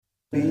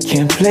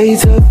Can't play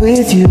tough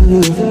with you.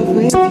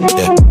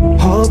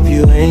 Hope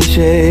you ain't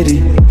shady.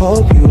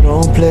 Hope you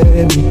don't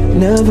play me.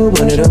 Never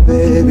wanted a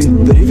baby,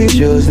 but if you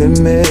chose, then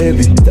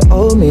maybe the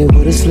old me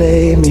would've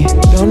slayed me.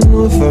 Don't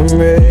know if I'm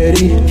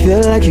ready.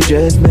 Feel like you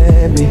just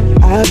met me.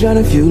 I've done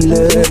a few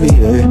let me.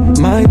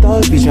 My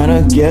thoughts be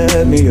tryna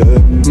get me.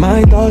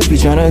 My thoughts be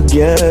tryna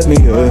get me.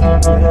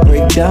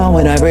 Break down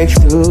when I break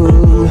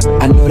through.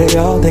 I know they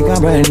all think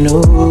I'm brand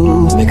new.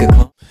 Make a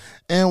come.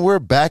 And we're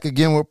back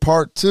again with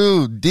part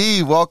 2.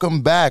 D,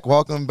 welcome back.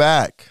 Welcome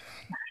back.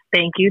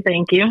 Thank you.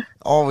 Thank you.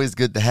 Always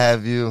good to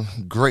have you.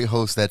 Great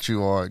host that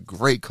you are.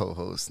 Great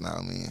co-host. Now,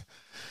 I mean,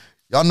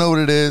 y'all know what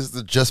it is.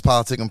 The Just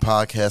Politicking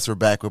podcast. We're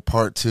back with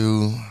part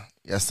 2.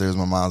 Yesterday was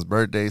my mom's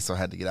birthday, so I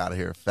had to get out of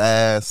here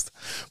fast.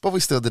 But we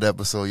still did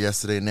episode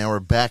yesterday. Now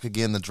we're back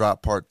again to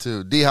drop part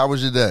 2. D, how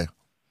was your day?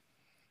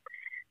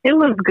 It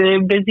was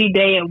good. Busy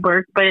day at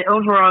work, but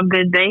overall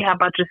good day. How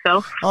about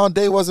yourself? Oh,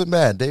 day wasn't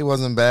bad. Day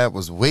wasn't bad.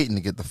 Was waiting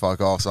to get the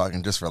fuck off so I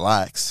can just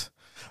relax.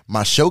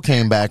 My show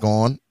came back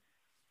on.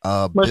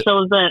 What show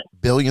was that?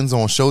 Billions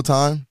on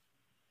Showtime.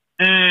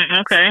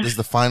 Okay. This is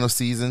the final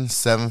season,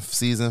 7th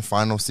season,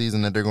 final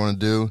season that they're going to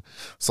do.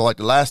 So like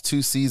the last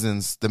 2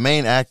 seasons, the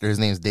main actor, his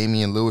name is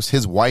Damian Lewis.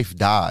 His wife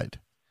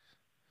died.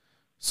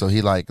 So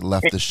he like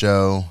left the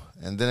show.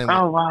 And then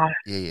wow.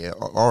 Yeah.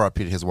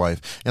 R.I.P. to his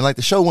wife. And like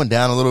the show went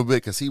down a little bit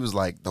because he was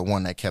like the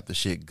one that kept the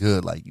shit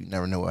good. Like you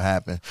never know what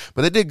happened.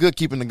 But they did good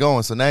keeping it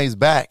going. So now he's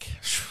back.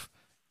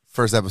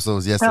 First episode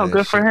was yesterday. Oh,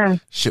 good for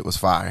him. Shit was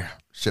fire.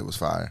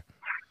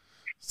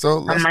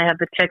 So I might have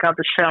to check out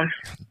the show.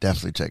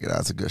 Definitely check it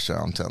out. It's a good show.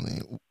 I'm telling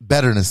you.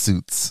 Better than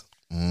Suits.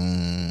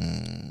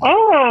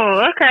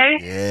 Oh, okay.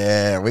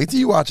 Yeah, wait till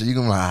you watch it. You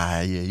can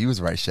yeah, you was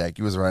right, Shaq.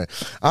 You was right.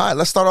 All right,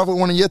 let's start off with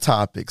one of your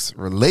topics.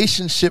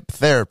 Relationship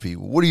therapy.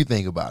 What do you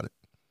think about it?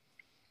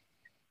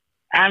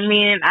 I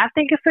mean, I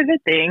think it's a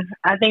good thing.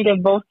 I think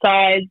if both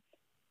sides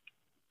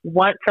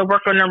want to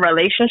work on a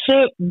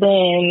relationship,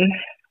 then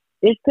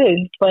it's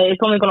good. But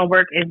it's only going to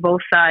work if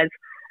both sides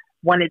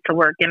want it to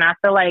work. And I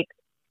feel like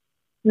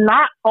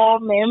not all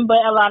men,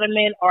 but a lot of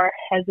men are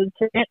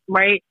hesitant,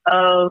 right,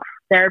 of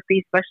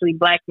therapy, especially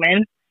black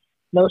men.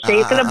 No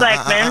shade to the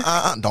black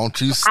men.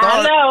 Don't you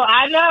start.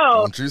 I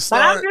know. Don't you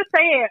start. But I'm just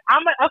saying,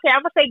 I'm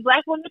going to say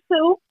black women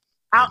too.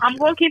 I'm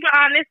going to keep it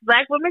honest,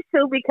 black women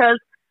too, because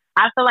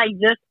I feel like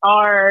just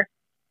our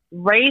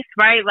race,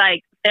 right,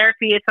 like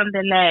therapy is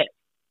something that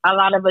a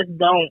lot of us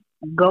don't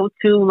go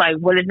to, like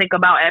what to think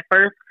about at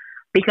first,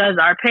 because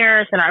our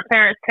parents and our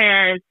parents'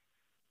 parents,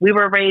 we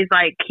were raised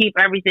like keep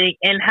everything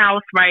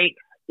in-house, right?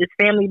 It's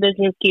family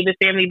business, keep it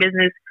family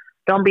business.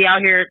 Don't be out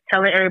here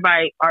telling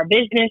everybody our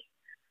business.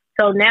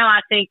 So now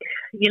I think,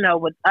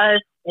 with us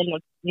and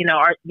with,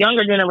 our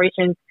younger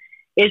generations,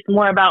 it's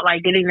more about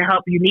like getting the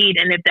help you need.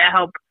 And if that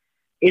help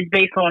is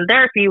based on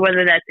therapy,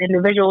 whether that's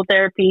individual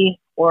therapy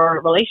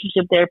or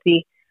relationship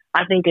therapy,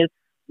 I think it's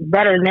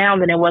better now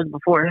than it was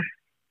before.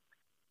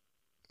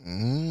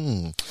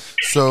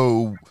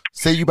 So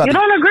say you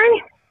don't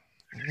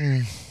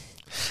agree?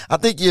 I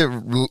think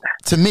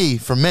to me,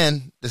 for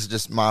men, this is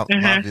just my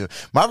view.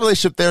 My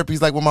relationship therapy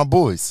is like with my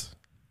boys.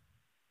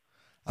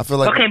 I feel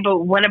like. Okay, but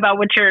what about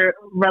with your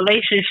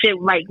relationship,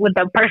 like with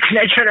the person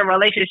that you're in a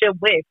relationship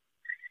with?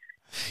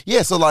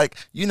 Yeah, so like,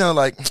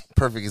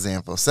 perfect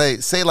example.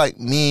 Say like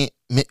me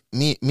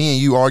and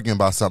you arguing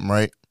about something,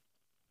 right?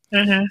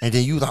 And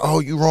then you like, oh,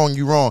 you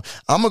wrong.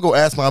 I'm gonna go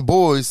ask my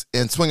boys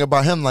and swing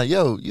about him like,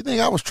 yo, you think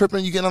I was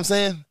tripping? You get what I'm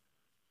saying?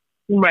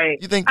 Right.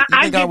 You think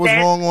I was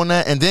wrong on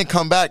that? And then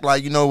come back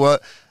like, you know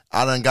what?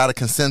 I done got a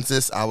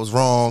consensus. I was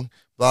wrong.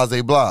 Blah,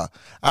 blah, blah.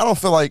 I don't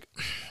feel like,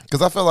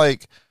 because I feel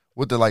like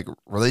with the like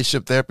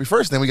relationship therapy,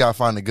 first thing we got to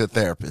find a good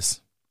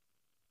therapist.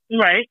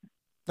 Right.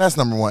 That's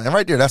number one. And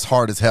right there, that's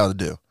hard as hell to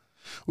do.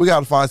 We got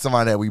to find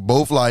somebody that we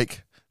both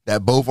like,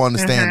 that both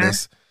understand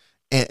us.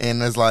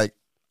 And it's like,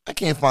 I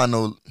can't find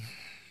no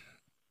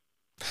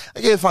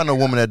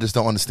woman that just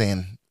don't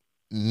understand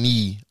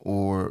me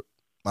or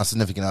my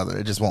significant other.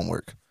 It just won't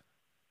work.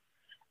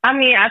 I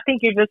mean, I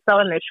think you're just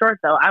selling it short,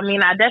 though. I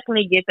mean, I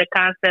definitely get the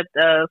concept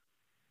of,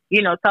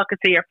 talking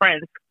to your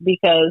friends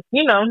because,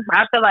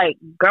 I feel like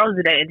girls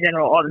do that in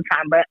general all the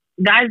time, but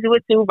guys do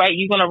it too, right?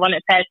 You're going to run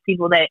it past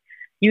people that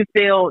you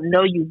feel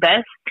know you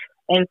best.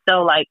 And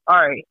so, like, all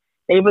right,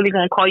 they really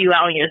going to call you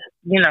out on your,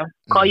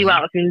 call you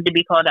out if you need to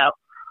be called out.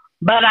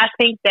 But I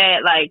think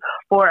that, like,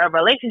 for a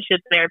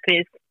relationship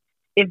therapist,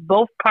 if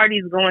both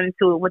parties go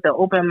into it with an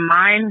open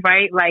mind,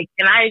 right? Like,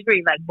 and I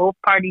agree, like, both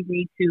parties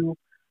need to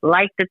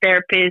like the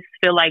therapist,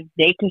 feel like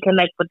they can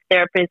connect with the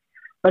therapist.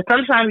 But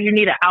sometimes you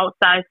need an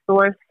outside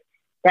source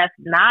that's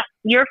not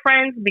your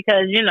friends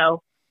because,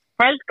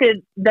 friends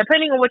could,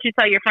 depending on what you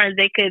tell your friends,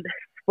 they could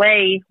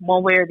sway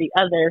one way or the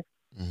other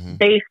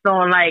based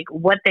on, like,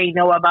 what they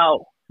know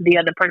about the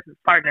other person's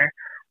partner.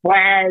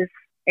 Whereas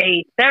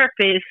a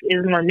therapist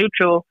is more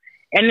neutral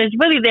and is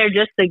really there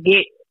just to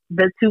get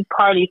the two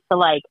parties to,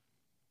 like,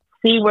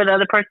 see where the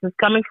other person's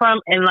coming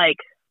from and, like,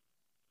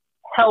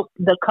 help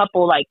the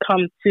couple, like,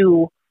 come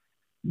to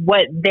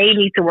what they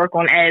need to work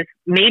on as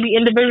maybe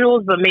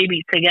individuals, but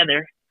maybe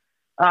together.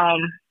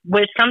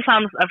 Which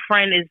sometimes a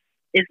friend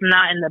is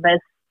not in the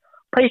best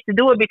place to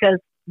do it because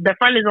the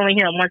friend is only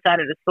hearing one side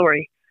of the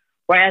story,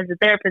 whereas the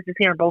therapist is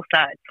hearing both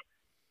sides.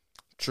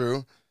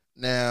 True.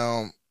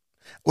 Now,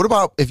 what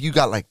about if you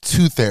got like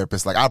two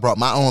therapists? Like I brought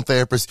my own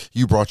therapist,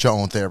 you brought your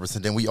own therapist,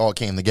 and then we all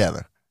came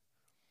together.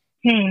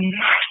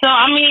 So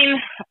I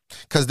mean,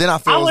 because then I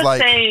feel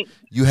like say,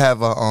 you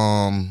have a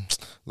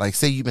like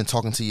say you've been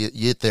talking to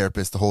your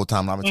therapist the whole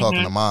time, and I've been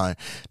talking to mine.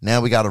 Now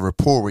we got a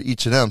rapport with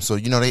each of them, so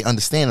they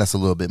understand us a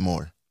little bit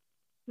more.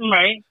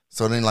 Right.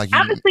 So then, like,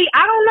 obviously,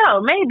 I don't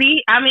know.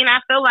 Maybe. I mean, I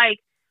feel like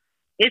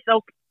it's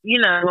okay.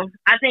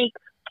 I think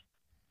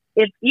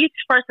if each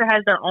person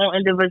has their own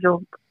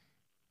individual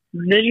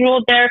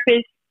visual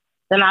therapist,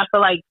 then I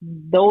feel like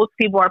those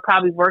people are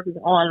probably working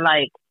on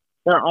like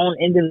their own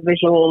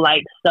individual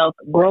like self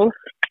growth.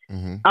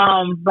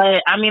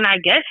 But I mean, I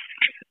guess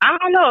I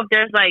don't know if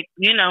there's like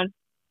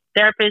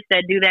therapists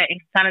that do that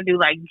and kind of do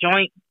like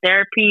joint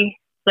therapy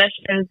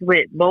sessions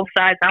with both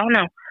sides. I don't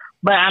know,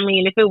 but I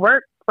mean, if it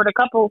worked for the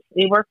couple,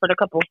 it worked for the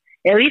couple.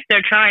 At least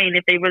they're trying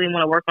if they really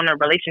want to work on their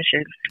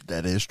relationship.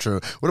 That is true.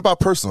 What about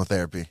personal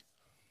therapy?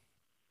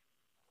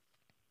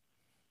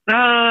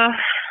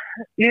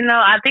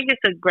 I think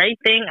it's a great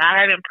thing. I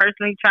haven't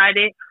personally tried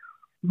it,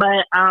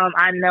 but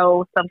I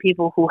know some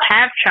people who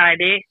have tried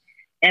it,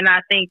 and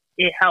I think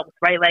it helps,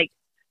 right? Like,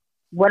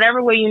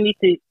 whatever way you need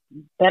to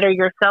better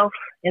yourself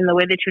in the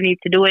way that you need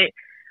to do it.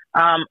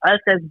 Us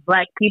as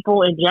Black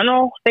people in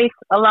general face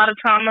a lot of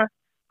trauma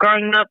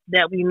growing up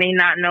that we may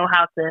not know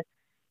how to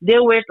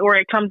deal with, or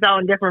it comes out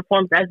in different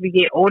forms as we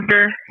get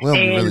older.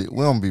 We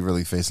don't be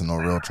really facing no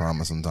real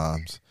trauma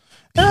sometimes.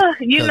 I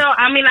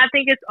mean, I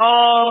think it's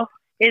all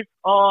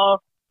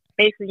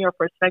based on your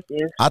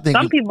perspective. I think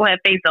some people have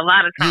faced a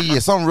lot of trauma. Yeah,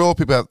 some real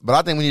people have, but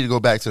I think we need to go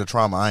back to the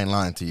trauma. I ain't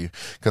lying to you,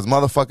 because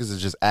motherfuckers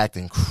is just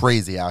acting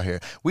crazy out here.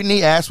 We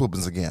need ass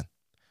whoopings again.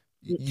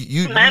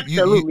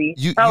 Absolutely.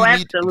 You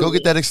need to go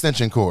get that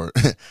extension cord.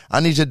 I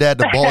need your dad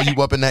to ball you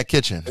up in that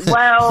kitchen.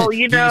 Well, give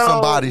you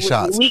some body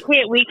shots. We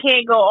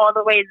can't go all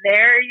the way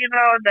there.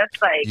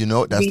 That's like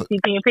that's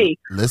BCP.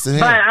 Listen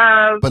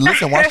here. But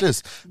listen, watch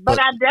this. But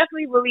I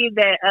definitely believe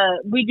that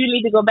we do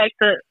need to go back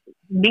to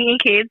being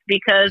kids,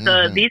 because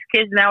these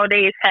kids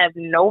nowadays have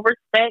no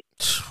respect.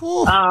 It's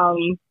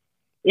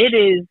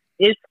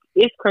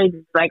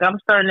crazy. Like, I'm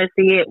starting to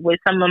see it with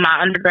some of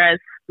my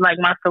undergrads, like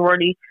my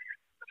sorority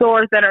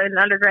stores that are in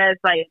undergrads.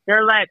 Like,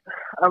 their lack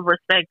of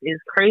respect is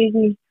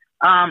crazy.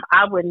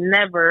 I would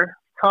never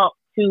talk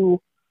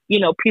to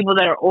people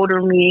that are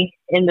older than me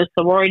in the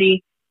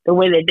sorority the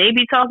way that they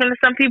be talking to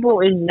some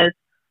people is just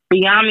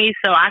beyond me.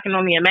 So I can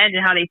only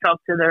imagine how they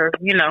talk to their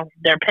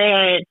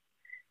parents,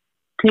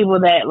 people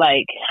that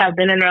like have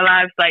been in their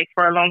lives like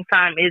for a long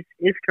time.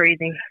 It's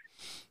crazy.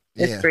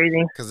 It's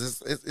crazy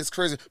because it's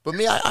crazy. But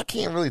me, I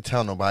can't really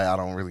tell nobody I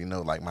don't really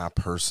know like my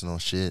personal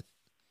shit.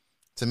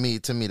 To me,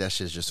 that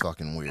shit's just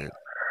fucking weird.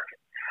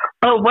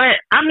 But what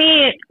I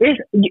mean,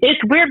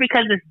 it's weird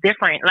because it's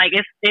different. Like,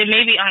 it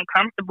may be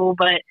uncomfortable,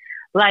 but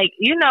like,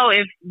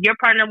 if your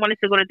partner wanted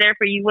to go to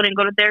therapy, you wouldn't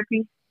go to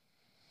therapy,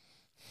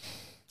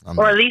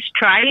 or at least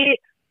try it.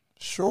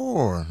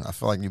 Sure, I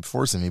feel like you're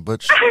forcing me,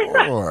 but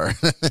sure,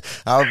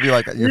 I would be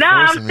like, you're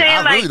forcing me.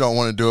 I really don't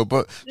want to do it,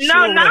 but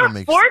no, not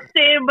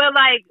forcing, but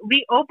like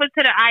be open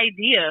to the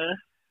idea.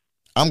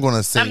 I'm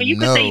gonna say, you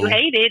can say you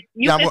hate it.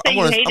 You can say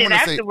you hate it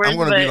afterwards. I'm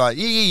gonna be like,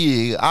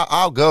 yeah,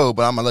 I'll go,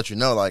 but I'm gonna let you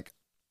know, like,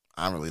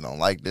 I really don't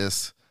like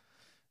this.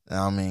 You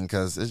know what I mean,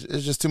 because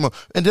it's just too much.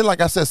 And then,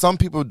 like I said, some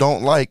people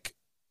don't like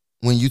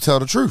when you tell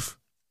the truth.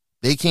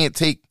 They can't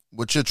take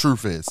what your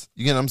truth is.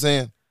 You get what I'm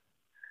saying?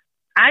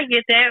 I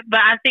get that, but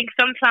I think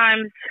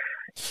sometimes,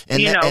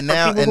 people who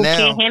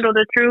can't handle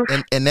the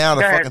truth. And now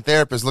the fucking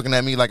therapist looking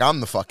at me like I'm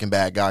the fucking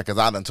bad guy because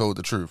I done told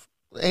the truth.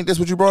 Ain't this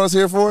what you brought us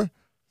here for?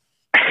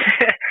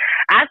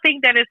 I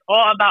think that it's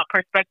all about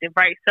perspective,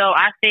 right? So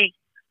I think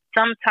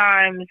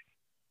sometimes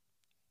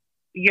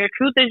your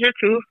truth is your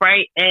truth,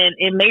 right? And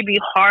it may be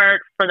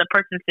hard for the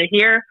person to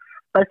hear,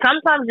 but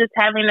sometimes just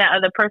having that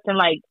other person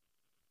like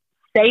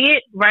say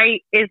it,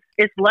 right, it's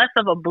less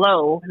of a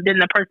blow than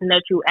the person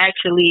that you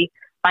actually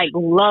like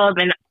love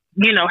and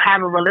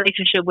have a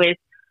relationship with,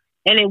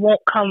 and it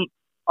won't come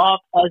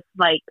off as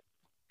like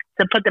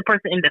to put the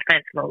person in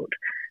defense mode.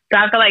 So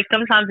I feel like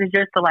sometimes it's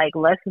just to like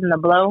lessen the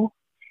blow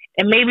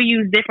and maybe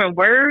use different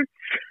words,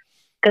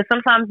 because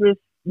sometimes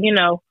it's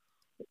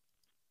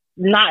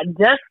not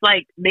just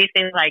like they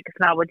say, like it's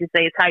not what you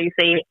say, it's how you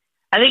say it.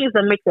 I think it's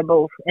a mix of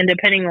both, and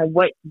depending on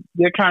what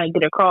you're trying to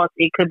get across,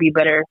 it could be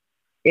better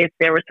if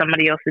there was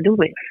somebody else to do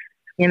it.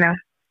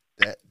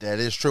 That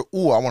is true.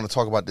 Ooh, I want to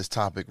talk about this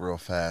topic real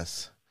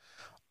fast.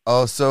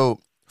 So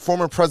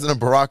former President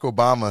Barack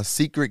Obama,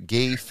 secret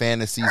gay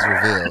fantasies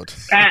revealed.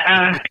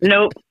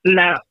 Nope.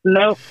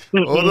 No.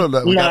 Hold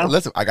on,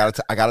 listen, I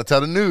gotta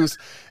tell the news.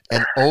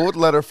 An old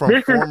letter from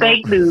this is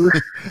fake news.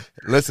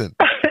 Listen,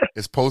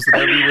 it's posted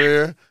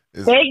everywhere.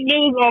 Fake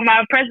news on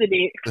my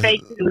president.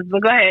 Fake news.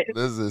 But go ahead.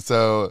 Listen,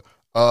 so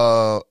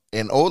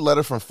An old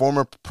letter from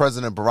former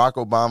President Barack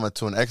Obama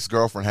to an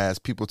ex-girlfriend has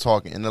people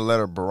talking. In the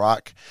letter,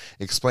 Barack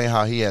explained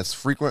how he has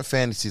frequent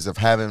fantasies of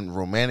having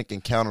romantic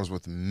encounters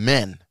with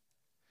men.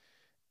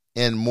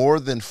 In more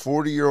than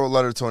 40-year-old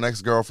letter to an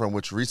ex-girlfriend,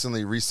 which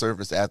recently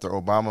resurfaced after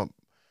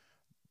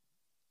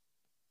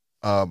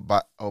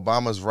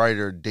Obama's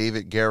writer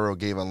David Garrow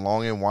gave a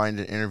long and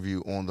winding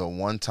interview on the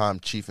one-time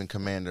chief and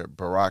commander,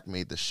 Barack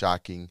made the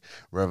shocking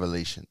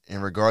revelation.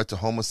 In regard to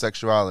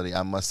homosexuality,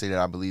 I must say that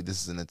I believe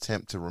this is an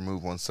attempt to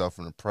remove oneself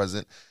from the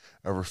present,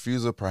 a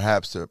refusal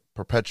perhaps to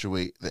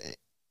perpetuate the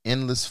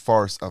endless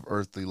farce of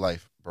earthly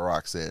life,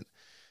 Barack said.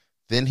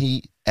 Then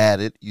he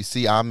added, you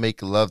see, I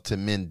make love to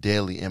men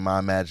daily in my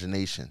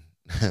imagination.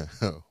 This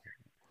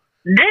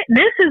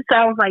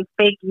sounds like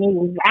fake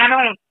news. I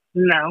don't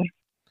know.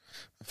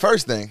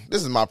 First thing,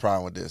 this is my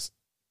problem with this.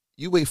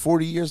 You wait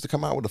 40 years to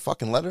come out with a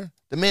fucking letter?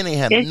 The man ain't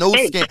have no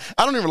scandal.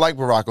 I don't even like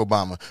Barack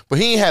Obama, but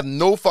he ain't have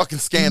no fucking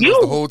scandals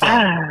the whole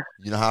time.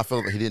 You know how I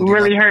feel? He didn't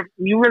really hurt.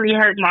 You really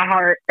hurt my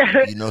heart.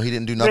 You know he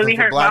didn't do nothing really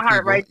for hurt black my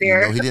heart people. right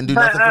there. You know he didn't do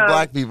nothing for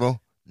black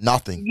people.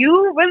 Nothing.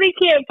 You really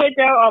can't put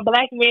down a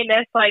black man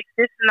that's like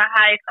sits in the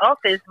highest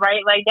office,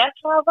 right? Like that's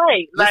not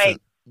right. Listen,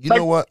 like you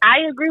know what? I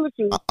agree with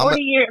you. 40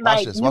 years,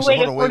 like you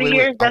waited 40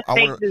 years. That's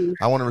fake news.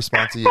 I want to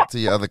respond to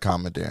your other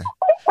comment there.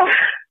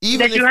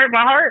 Even that you hurt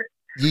my heart.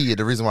 Yeah,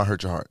 the reason why I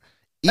hurt your heart.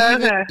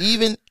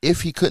 Even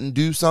if he couldn't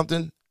do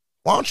something,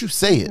 why don't you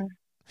say it?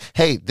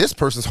 Hey, this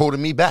person's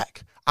holding me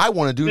back. I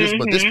want to do this,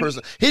 but this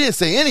person, he didn't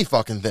say any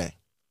fucking thing.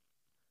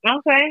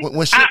 Okay.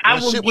 When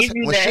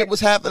shit was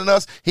happening to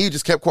us, he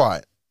just kept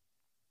quiet.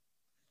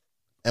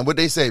 And what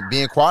they say,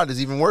 being quiet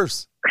is even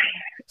worse.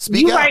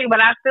 Speak out. Right,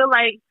 but I feel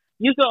like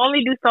you can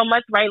only do so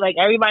much, right? Like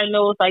everybody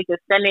knows, like the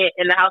Senate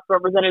and the House of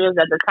Representatives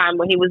at the time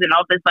when he was in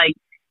office, like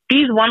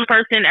he's one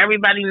person.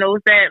 Everybody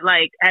knows that.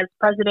 Like as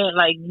president,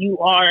 like you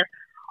are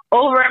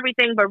over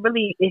everything. But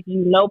really, if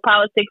you know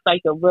politics, like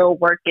the real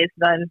work gets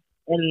done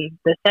in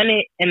the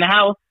Senate and the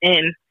House.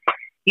 And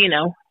you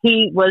know,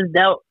 he was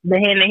dealt the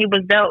hand that he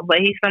was dealt, but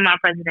he's still not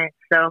president.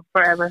 So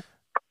forever.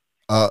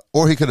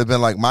 Or he could have been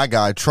like my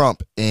guy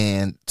Trump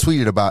and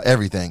tweeted about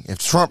everything. If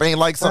Trump ain't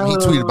like something, he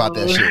tweeted about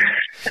that shit.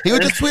 He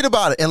would just tweet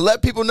about it and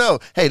let people know,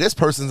 hey, this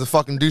person's a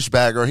fucking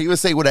douchebag, or he would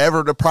say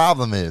whatever the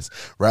problem is,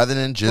 rather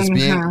than just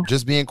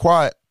being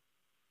quiet.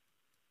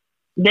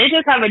 They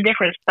just have a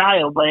different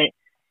style, but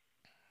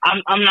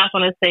I'm not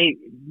going to say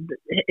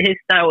his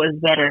style is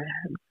better,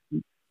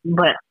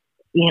 but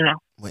you know.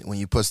 When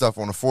you put stuff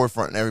on the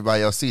forefront and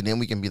everybody else see, then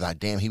we can be like,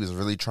 damn, he was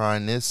really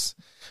trying this,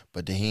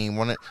 but then he ain't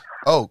want it.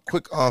 Oh,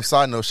 quick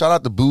side note, shout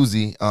out to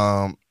Boozy.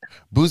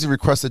 Boozy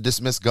requested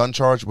dismissed gun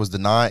charge was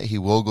denied. He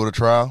will go to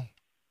trial.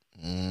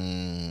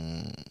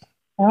 I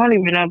don't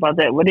even know about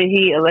that. What did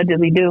he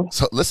allegedly do?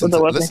 So listen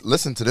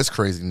to this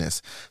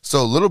craziness.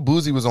 So little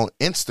Boozy was on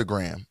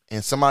Instagram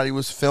and somebody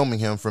was filming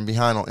him from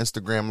behind on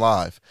Instagram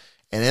Live.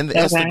 And in the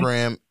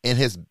Instagram,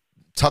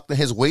 tucked in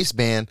his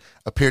waistband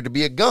appeared to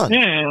be a gun.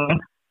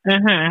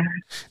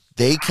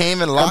 They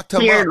came and locked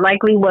him up.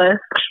 Likely was.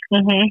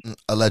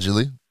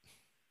 Allegedly.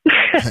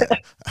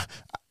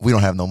 We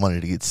don't have no money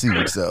to get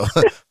sued, so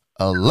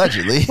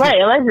allegedly. Right,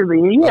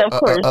 allegedly. Yeah, of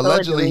course.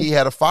 Allegedly, he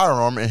had a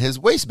firearm in his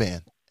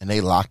waistband, and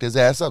they locked his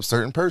ass up,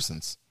 certain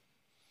persons.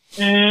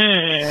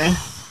 But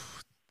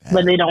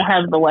they don't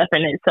have the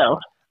weapon itself.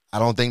 I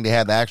don't think they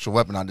have the actual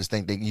weapon. I just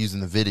think they're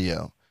using the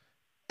video.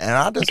 And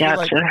I just feel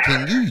like,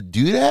 can you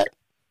do that?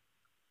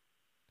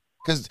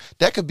 Because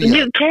that could be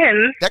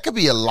that could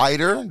be a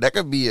lighter, that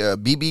could be a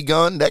BB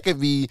gun, that could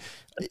be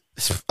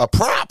a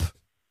prop.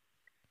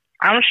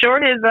 I'm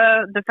sure his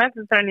defense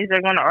attorneys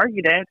are going to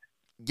argue that.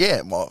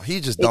 Yeah, well,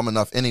 he's just dumb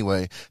enough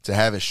anyway to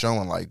have it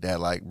showing like that.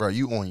 Like, bro,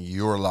 you on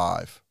your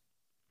live.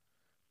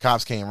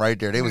 Cops came right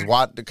there. They was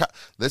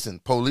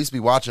listen, police be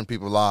watching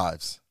people's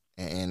lives,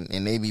 and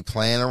they be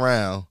playing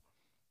around.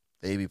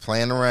 They be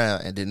playing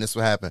around, and then this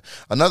will happen.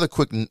 Another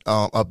quick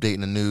update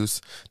in the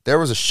news. There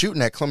was a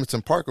shooting at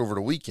Clementon Park over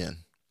the weekend.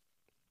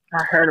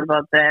 I heard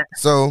about that.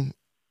 So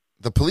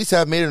the police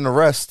have made an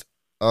arrest.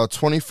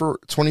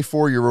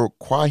 24-year-old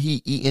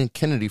Kwahi Eaton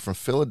Kennedy from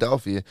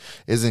Philadelphia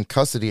is in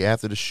custody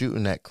after the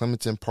shooting at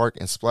Clementon Park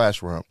and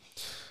Splash World.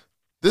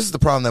 This is the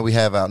problem that we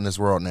have out in this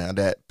world now,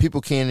 that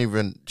people can't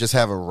even just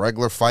have a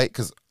regular fight,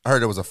 because I heard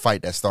there was a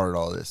fight that started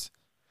all this.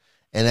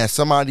 And that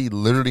somebody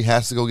literally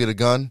has to go get a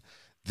gun.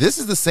 This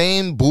is the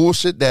same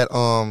bullshit that,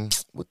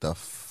 what the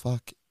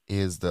fuck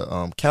is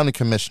the county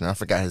commissioner, I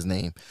forgot his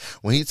name,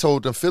 when he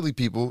told the Philly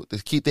people to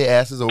keep their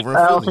asses over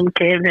in Philly. From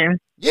Camden.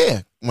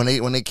 Yeah, when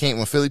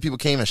Philly people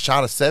came and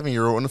shot a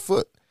 7-year-old in the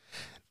foot.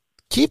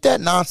 Keep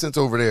that nonsense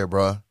over there,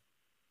 bro.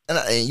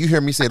 And you hear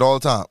me say it all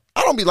the time.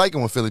 I don't be liking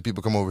when Philly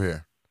people come over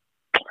here.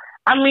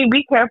 I mean,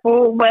 be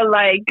careful, but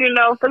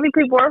Philly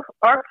people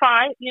are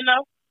fine,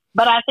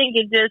 But I think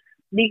it just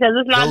because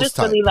it's not just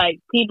really like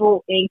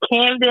people in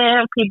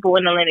Camden, people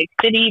in Atlantic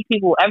City,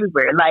 people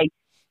everywhere. Like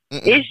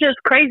it's just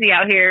crazy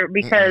out here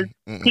because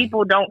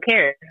people don't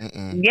care.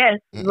 Yes,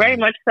 very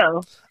much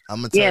so.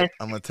 I'm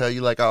gonna tell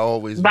you like I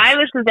always.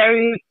 Violence is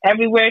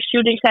everywhere.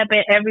 Shootings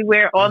happen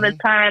everywhere all the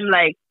time.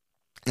 Like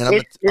And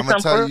it's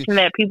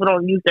unfortunate people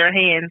don't use their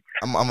hands.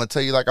 I'm gonna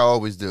tell you like I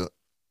always do.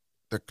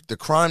 The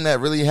crime that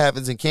really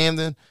happens in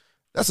Camden,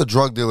 that's a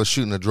drug dealer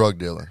shooting a drug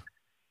dealer,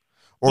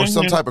 or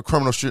some type of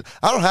criminal shoot.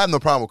 I don't have no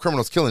problem with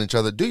criminals killing each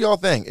other. Do y'all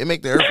thing? It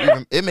makes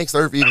the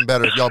earth even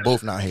better if y'all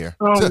both not here.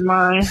 Oh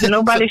my!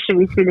 Nobody should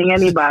be shooting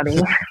anybody.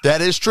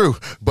 That is true.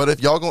 But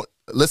if y'all going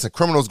listen,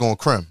 criminals going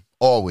crim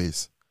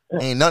always.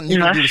 Ain't nothing you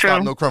can do to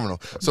stop no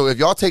criminal. So if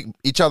y'all take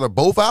each other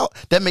both out,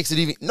 that makes it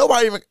even. We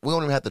don't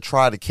even have to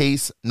try the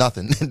case.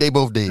 Nothing. They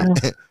both dead.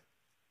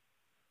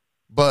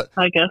 But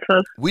I guess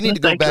we need to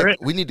go back.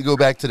 We need to go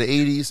back to the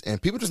 80s, and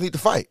people just need to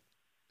fight.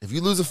 If you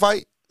lose a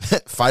fight,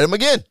 fight them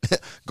again.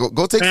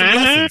 go take some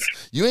lessons.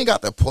 You ain't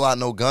got to pull out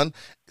no gun.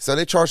 So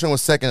they charged him with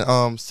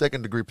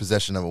second degree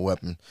possession of a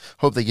weapon.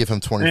 Hope they give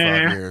him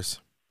 25 years.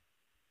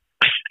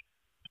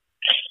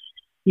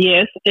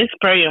 Yes, it's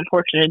very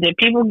unfortunate. Did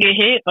people get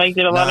hit? Like,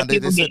 did a lot of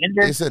people get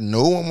injured? They said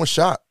no one was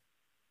shot.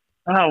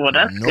 Oh, well,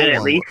 that's good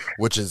at least.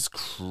 Which is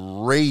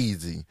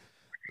crazy.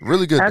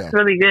 Really good. That's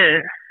really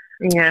good.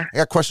 Yeah. I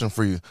got a question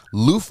for you.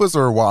 Loofahs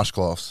or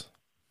washcloths?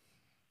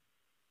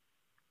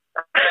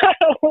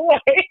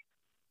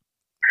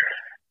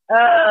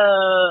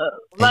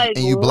 Like,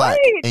 and you black,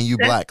 what? and you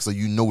black, so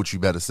you know what you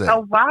better say. A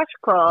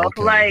washcloth,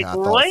 okay, like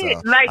what?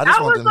 So. Like I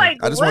was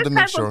like, what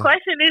type of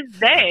question is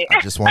that?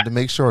 I just wanted to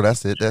make sure.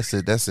 That's it.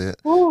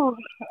 Ooh,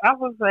 I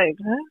was like,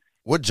 huh?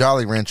 What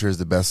Jolly Rancher is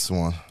the best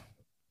one?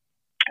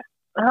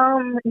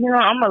 I'm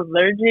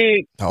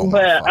allergic,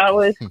 but I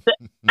would,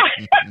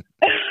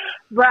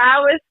 I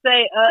would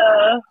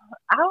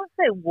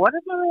say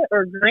watermelon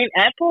or green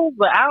apple,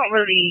 but I don't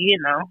really,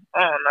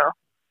 I don't know.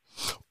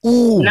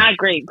 Ooh. Not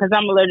grape, because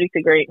I'm allergic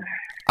to grape.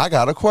 I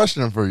got a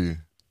question for you.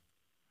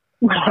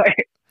 What?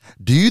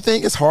 Do you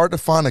think it's hard to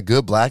find a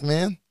good black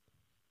man?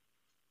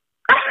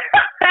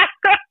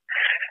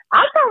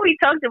 I thought we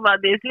talked about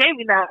this.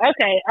 Maybe not.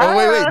 Okay. Oh,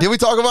 wait. Did we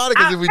talk about it?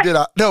 Because if we did,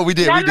 no, we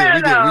did. No, we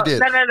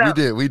did.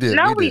 No, we did.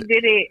 No, we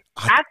did it.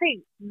 I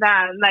think,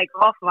 like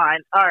offline.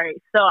 All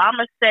right. So I'm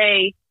going to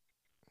say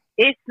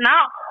it's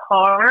not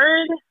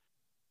hard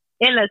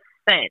in a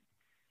sense.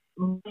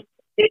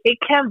 It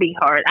can be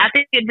hard. I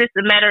think it's just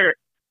a matter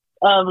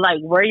of like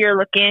where you're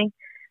looking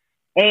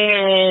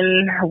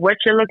and what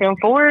you're looking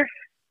for.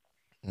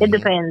 It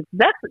depends.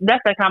 That's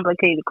a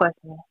complicated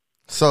question.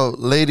 So,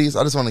 ladies,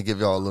 I just want to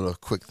give y'all a little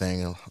quick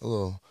thing.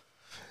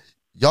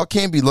 Y'all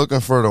can't be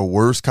looking for the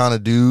worst kind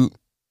of dude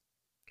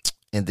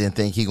and then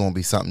think he gonna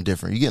be something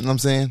different. You get what I'm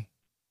saying?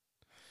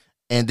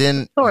 And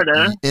then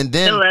sorta. And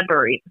then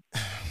elaborate.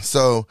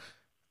 So,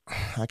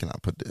 how can I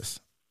put this?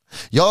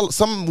 Y'all,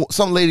 some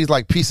ladies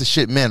like piece of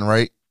shit men,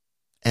 right?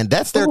 And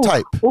that's their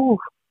type. Ooh.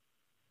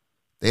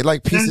 They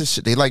like piece of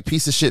shit. They like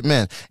piece of shit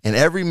men, and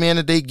every man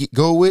that they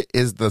go with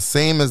is the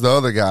same as the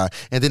other guy.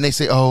 And then they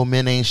say, "Oh,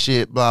 men ain't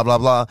shit." Blah blah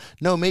blah.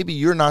 No, maybe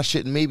you're not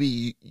shit, and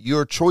maybe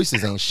your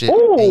choices ain't shit,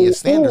 and your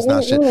standards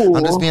not shit.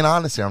 I'm just being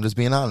honest here. I'm just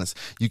being honest.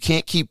 You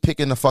can't keep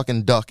picking the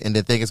fucking duck and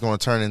then think it's going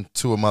to turn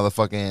into a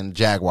motherfucking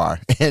jaguar.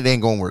 It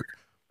ain't going to work.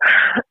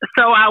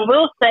 So I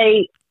will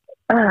say,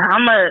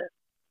 I'm a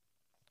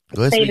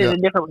say it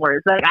in different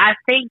words. Like I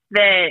think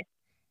that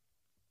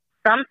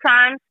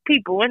sometimes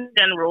people in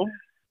general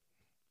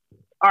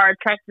are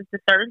attracted to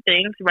certain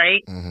things,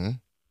 right? Mm-hmm.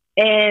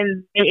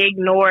 And they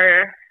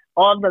ignore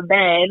all the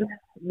bad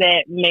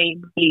that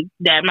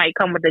might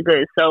come with the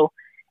good. So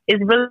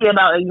it's really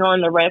about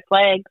ignoring the red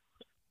flags.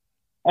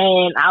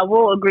 And I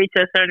will agree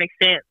to a certain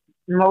extent.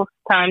 Most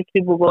times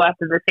people go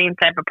after the same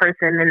type of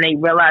person and they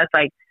realize,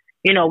 like,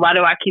 why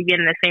do I keep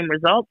getting the same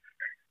results?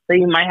 So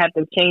you might have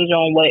to change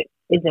on what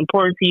is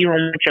important to you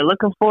and what you're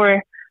looking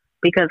for,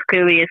 because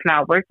clearly it's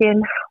not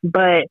working.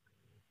 But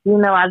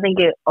I think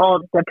it all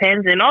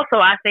depends. And also,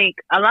 I think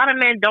a lot of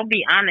men don't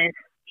be honest.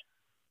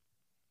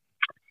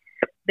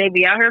 They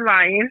be out here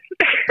lying.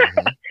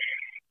 Mm-hmm.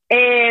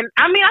 And,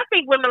 I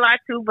think women lie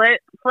too, but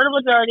for the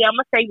majority, I'm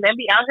going to say men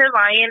be out here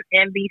lying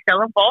and be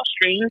selling false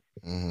dreams.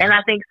 Mm-hmm. And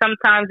I think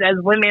sometimes as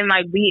women,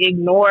 like, we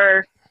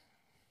ignore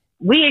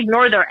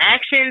their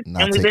actions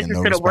and we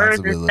listen to the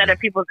words instead of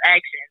people's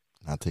actions.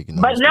 Not taking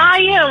no but no, I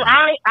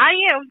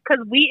am,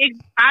 because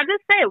I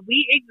just said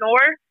we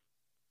ignore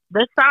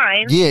the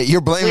signs. Yeah, you're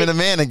blaming the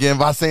man again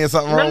by saying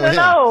something wrong with him.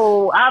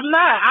 No, I'm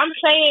not. I'm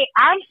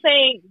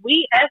saying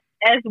we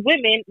as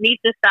women need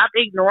to stop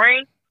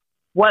ignoring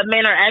what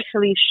men are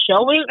actually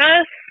showing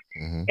us,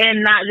 mm-hmm.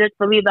 and not just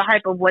believe the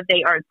hype of what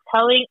they are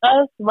telling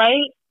us,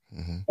 right?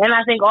 Mm-hmm. And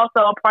I think also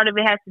a part of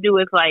it has to do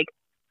with like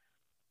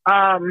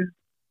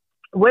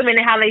women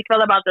and how they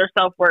feel about their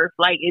self-worth.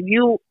 Like and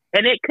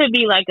it could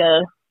be like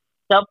a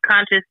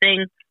self-conscious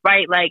thing,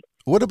 right? Like,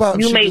 what about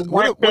you may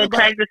want to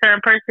attract a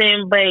certain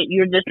person, but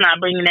you're just not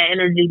bringing that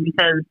energy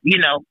because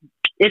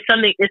it's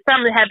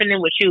something happening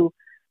with you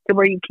to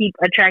where you keep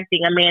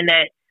attracting a man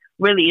that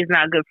really is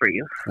not good for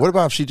you. What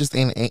about if she just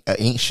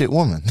ain't shit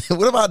woman?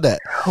 What about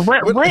that?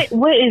 What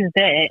is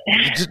that?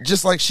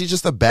 Just like she's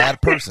just a bad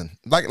person.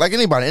 like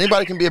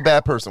anybody can be a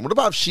bad person. What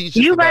about if she's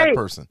just a bad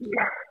person?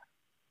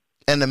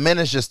 And the men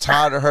is just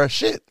tired of her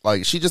shit.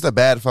 Like, she's just a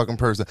bad fucking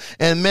person.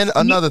 And men,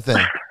 another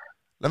thing.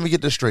 let me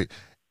get this straight.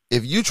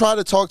 If you try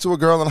to talk to a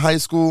girl in high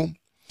school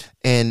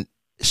and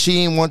she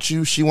didn't want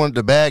you, she wanted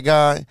the bad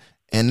guy,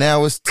 and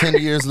now it's 10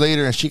 years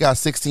later and she got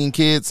 16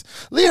 kids,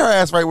 leave her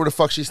ass right where the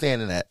fuck she's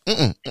standing at.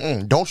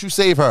 Don't you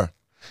save her.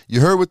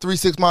 You heard what 3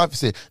 6 Mafia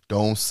said.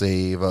 Don't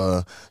save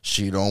her.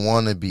 She don't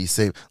want to be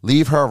saved.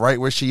 Leave her right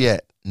where she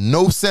at.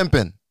 No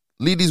simping.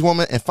 Leave these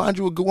women and find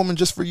you a good woman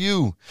just for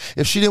you.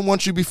 If she didn't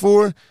want you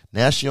before,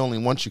 now she only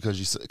wants you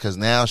because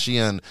now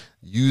she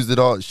used it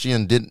all. She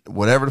did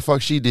whatever the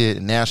fuck she did,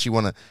 and now she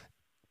want to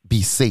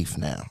be safe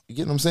now. You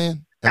get what I'm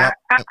saying? I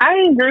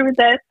agree with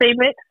that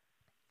statement.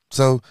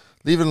 So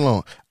leave it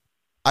alone.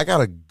 I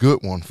got a good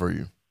one for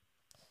you.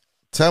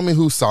 Tell me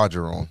whose side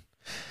you're on.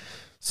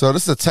 So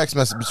this is a text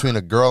message between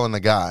a girl and a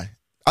guy.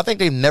 I think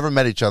they've never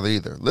met each other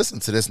either.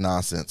 Listen to this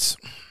nonsense.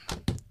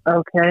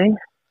 Okay.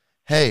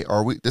 Hey,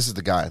 this is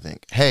the guy, I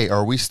think. Hey,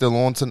 are we still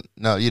on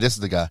this is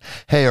the guy.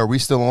 Hey, are we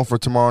still on for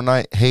tomorrow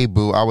night? Hey,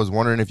 boo, I was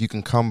wondering if you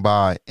can come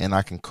by and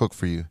I can cook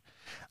for you.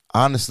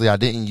 Honestly, I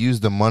didn't use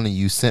the money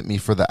you sent me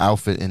for the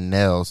outfit and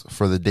nails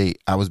for the date.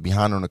 I was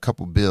behind on a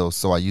couple bills,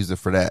 so I used it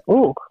for that.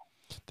 Ooh.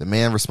 The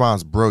man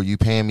responds, bro, you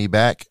paying me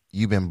back?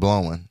 You've been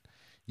blowing.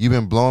 You've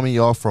been blowing me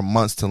off for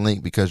months to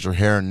link because your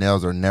hair and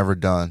nails are never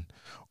done.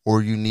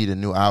 Or you need a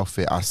new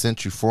outfit. I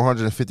sent you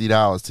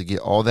 $450 to get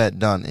all that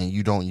done and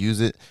you don't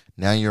use it.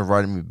 Now you're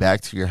inviting me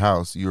back to your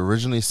house. You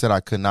originally said I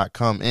could not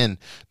come in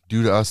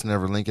due to us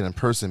never linking in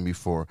person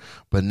before.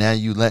 But now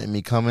you letting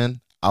me come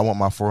in? I want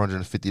my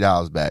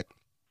 $450 back.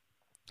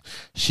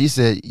 She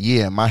said,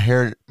 yeah, my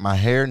hair,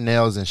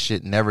 nails, and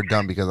shit never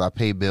done because I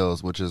pay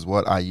bills, which is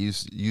what I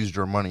used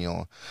your money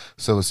on.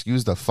 So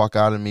excuse the fuck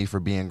out of me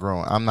for being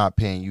grown. I'm not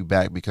paying you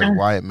back because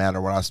why it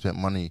matter what I spent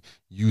money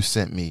you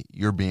sent me?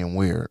 You're being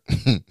weird.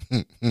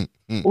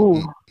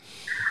 Ooh.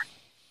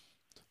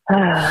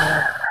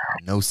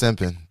 No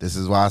simping. This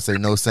is why I say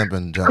no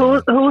simping,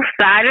 gentlemen. Whose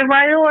side am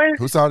I on?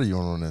 Whose side are you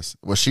on this?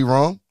 Was she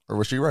wrong or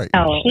was she right?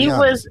 Oh, he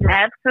was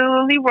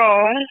absolutely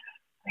wrong.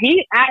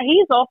 He's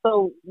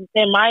also,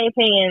 in my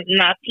opinion,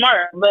 not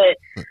smart, but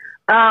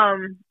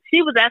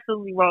she was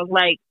absolutely wrong.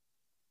 Like,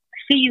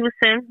 she used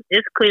him.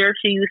 It's clear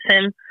she used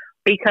him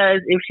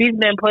because if she's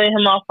been putting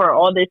him off for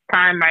all this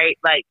time, right,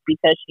 like,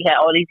 because she had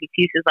all these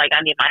excuses, like,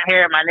 I need my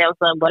hair, my nails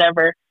done,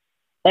 whatever,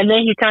 and then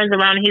he turns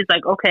around and he's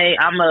like, okay,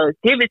 I'm going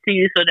to give it to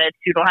you so that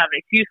you don't have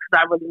an excuse because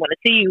I really want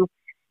to see you.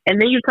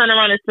 And then you turn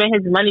around and spend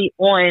his money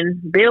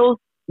on bills,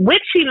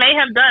 which she may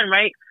have done,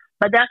 right?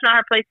 But that's not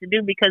her place to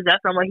do because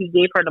that's not what he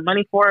gave her the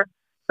money for.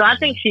 So I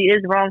think she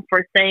is wrong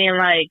for saying,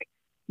 like,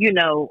 you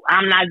know,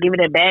 I'm not giving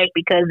it back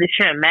because it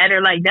shouldn't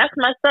matter. Like, that's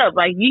messed up.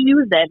 Like, you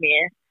use that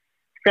man.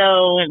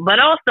 So, but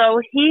also,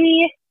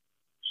 he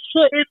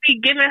shouldn't be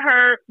giving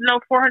her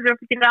 $450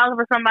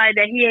 for somebody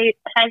that he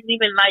hasn't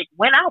even, like,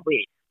 went out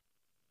with.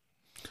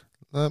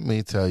 Let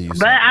me tell you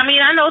something. But, I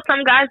mean, I know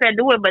some guys that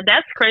do it, but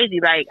that's crazy.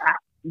 Like,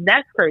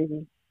 that's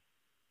crazy.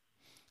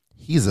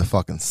 He's a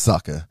fucking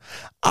sucker.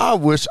 I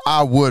wish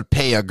I would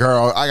pay a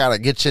girl. I gotta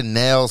get your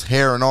nails,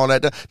 hair, and all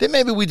that. Then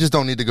maybe we just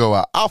don't need to go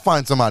out. I'll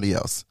find somebody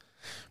else.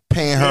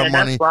 Paying her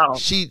money.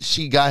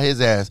 She got his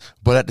ass.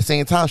 But at the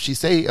same time, she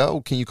say,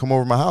 oh, can you come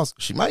over to my house?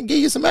 She might give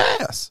you some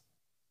ass.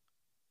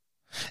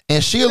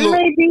 And she a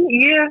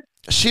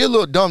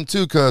little dumb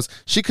too, because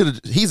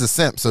he's a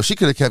simp, so she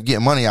could have kept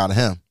getting money out of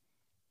him.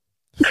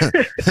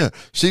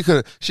 She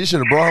should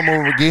have brought him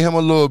over, gave him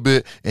a little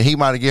bit, and he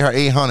might have gave her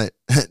 $800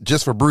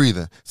 just for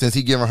breathing, since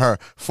he giving her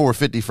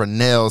 $450 for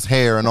nails,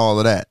 hair, and all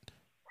of that.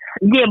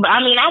 Yeah, but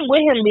I mean, I'm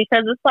with him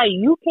because it's like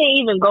you can't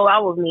even go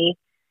out with me,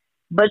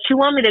 but you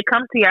want me to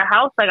come to your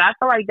house. Like, I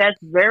feel like that's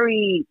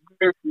very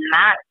just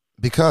not.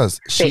 Because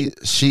it's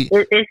just,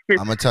 I'm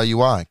gonna tell you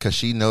why. Because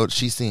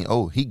she's seen,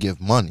 oh, he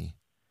give money.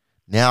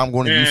 Now I'm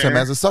going to use him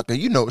as a sucker.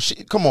 You know,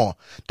 come on.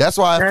 That's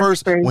why at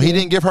first, crazy. When he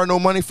didn't give her no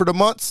money for the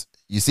months,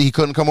 you see, he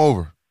couldn't come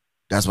over.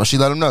 That's why she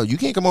let him know, you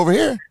can't come over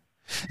here.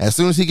 As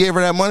soon as he gave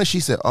her that money, she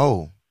said,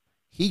 oh,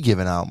 he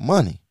giving out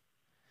money.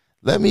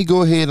 Let me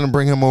go ahead and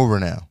bring him over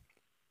now.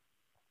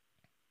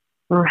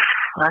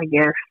 I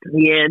guess.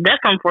 Yeah,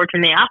 that's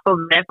unfortunate. I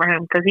feel bad for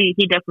him because he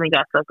definitely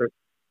got suckered.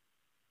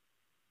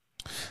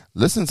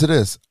 Listen to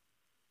this.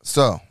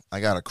 So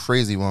I got a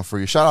crazy one for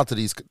you. Shout out to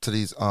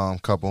these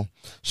couple.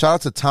 Shout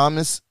out to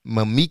Thomas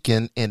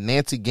Mamikin and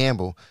Nancy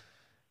Gamble.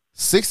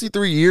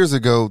 63 years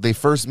ago, they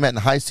first met in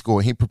high school,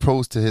 and he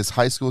proposed to his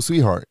high school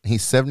sweetheart.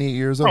 He's 78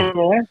 years old.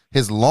 Mm-hmm.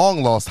 His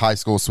long-lost high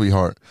school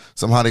sweetheart.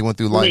 Somehow they went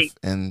through life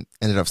and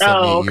ended up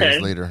 78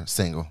 years later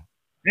single.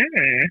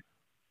 Mm-hmm.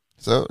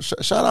 So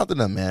shout out to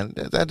them, man.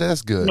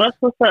 That's good. That's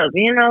what's up.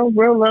 You know,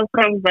 real love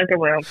comes back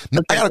around.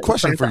 I got a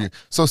question for you.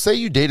 So say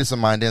you dated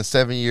somebody, and then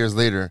 7 years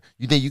later,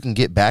 you think you can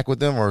get back with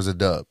them, or is it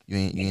dub? You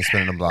ain't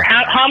spending them block.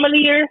 How many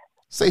years?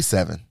 Say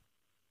 7.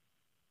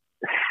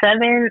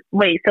 7?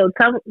 Wait, so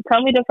tell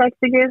me the facts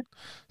again.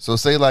 So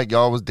say like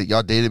y'all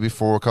dated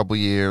before a couple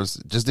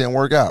years, just didn't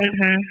work out.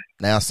 Mm-hmm.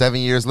 Now 7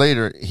 years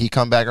later, he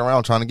come back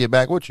around trying to get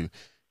back with you.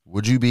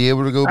 Would you be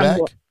able to go back?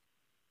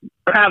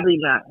 Probably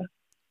not.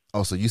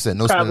 Oh, so you said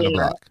no spinning the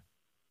block.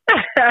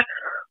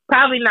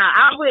 Probably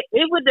not.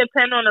 It would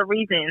depend on the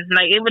reason.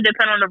 Like, it would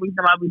depend on the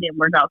reason why we didn't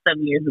work out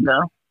 7 years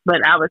ago.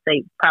 But I would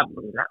say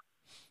probably not.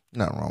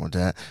 Nothing wrong with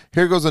that.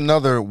 Here goes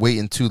another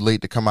waiting too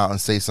late to come out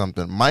and say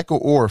something. Michael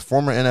Orr,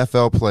 former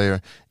NFL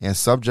player and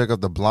subject of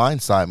the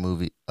Blind Side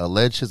movie,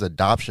 alleged his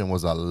adoption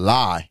was a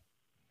lie.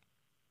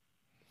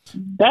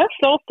 That's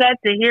so sad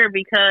to hear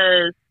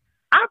because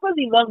I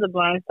really love The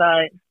Blind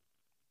Side.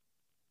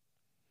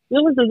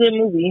 It was a good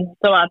movie,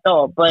 so I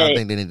thought. But I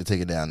think they need to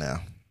take it down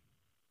now.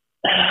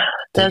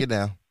 Take it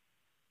down.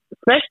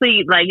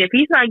 Especially, like, if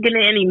he's not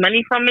getting any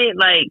money from it,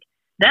 like,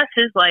 that's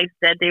his life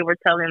that they were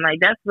telling. Like,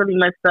 that's really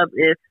messed up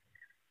if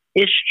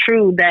it's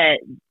true that,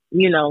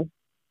 you know,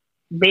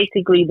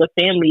 basically the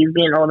family is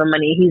getting all the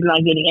money. He's not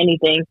getting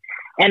anything.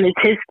 And it's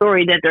his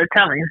story that they're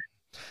telling.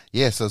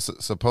 Yeah, so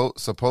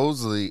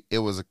supposedly it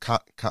was a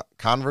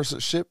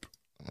conservatorship.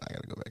 I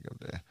got to go back up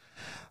there.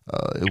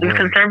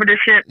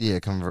 Conservatorship?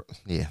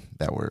 Yeah,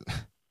 that word.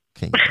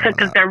 Can't get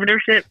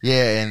conservatorship?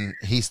 Yeah, and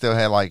he still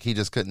had, like, he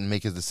just couldn't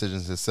make his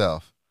decisions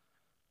himself.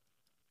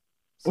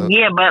 So,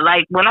 yeah, but,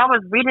 like, when I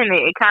was reading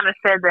it, it kind of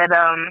said that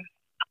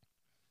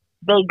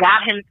they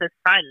got him to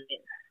sign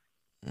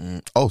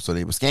it. So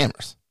they were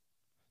scammers.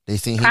 They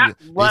seen he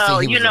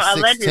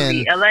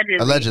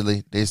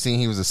allegedly they seen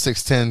he was a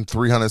 6'10",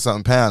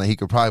 300-something pound, and he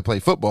could probably play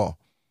football.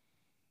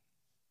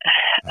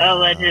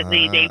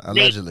 Allegedly, they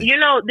you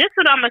know, this is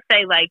what I'm gonna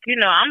say. Like, you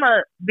know,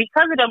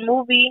 because of the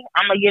movie,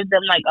 I'm gonna give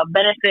them like a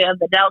benefit of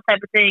the doubt type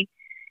of thing,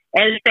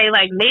 and say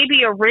like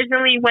maybe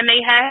originally when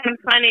they had him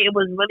sign it, it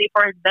was really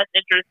for his best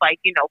interest, like,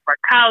 you know, for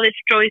college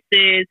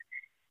choices,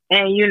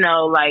 and, you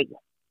know, like,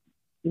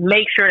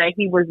 make sure that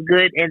he was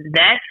good in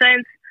that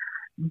sense.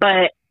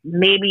 But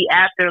maybe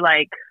after,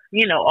 like,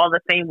 you know, all the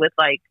fame with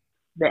like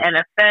the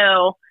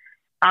NFL,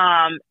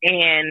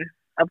 and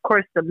of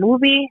course the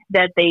movie,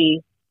 that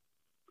they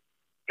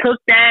took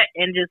that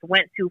and just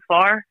went too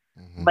far.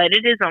 Mm-hmm. But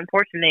it is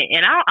unfortunate,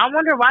 and I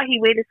wonder why he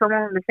waited so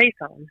long to say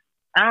something.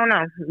 I don't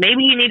know.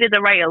 Maybe he needed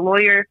to write a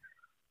lawyer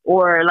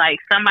or like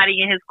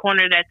somebody in his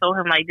corner that told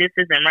him like, this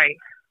isn't right.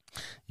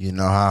 You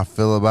know how I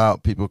feel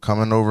about people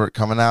coming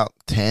out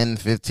 10,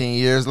 15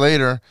 years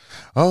later.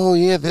 Oh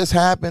yeah, this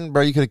happened,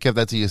 bro. You could have kept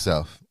that to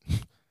yourself.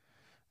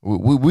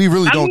 We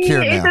really don't care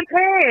now. It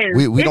depends.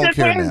 We don't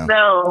care now.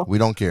 Though. We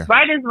don't care.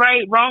 Right is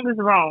right, wrong is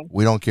wrong.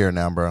 We don't care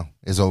now, bro.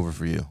 It's over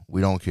for you. We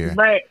don't care.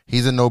 But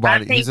he's a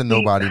nobody. He's a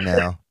nobody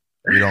now.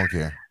 We don't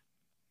care.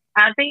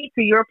 I think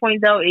to your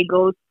point though, it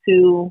goes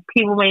to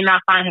people may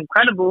not find him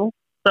credible.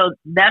 So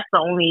that's the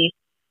only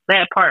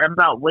bad part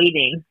about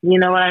waiting. You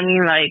know what I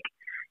mean? Like,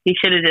 he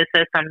should have just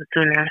said something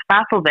sooner.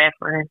 I feel bad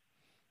for him.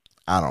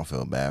 I don't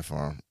feel bad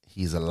for him.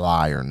 He's a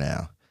liar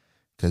now.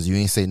 Because you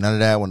ain't say none of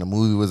that when the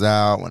movie was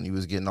out, when he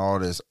was getting all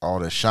this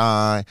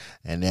shine,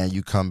 and then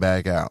you come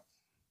back out.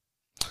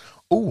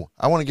 Ooh,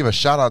 I want to give a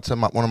shout out to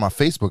one of my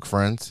Facebook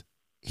friends.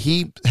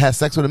 He has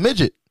sex with a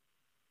midget.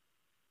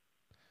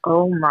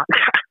 Oh my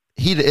God.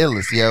 He the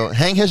illest, yo.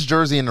 Hang his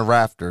jersey in the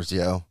rafters,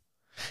 yo.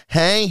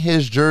 Hang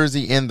his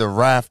jersey in the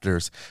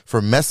rafters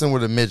for messing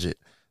with a midget.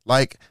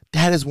 Like,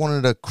 that is one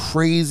of the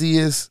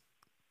craziest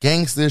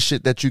gangster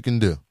shit that you can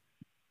do.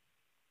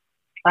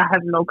 I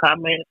have no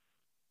comment.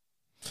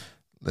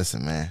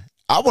 Listen, man,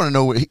 I want to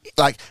know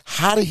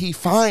how did he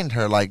find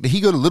her? Like, did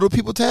he go to Little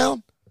People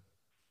Town?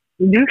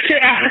 You should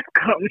ask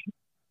him.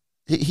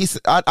 He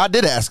said, I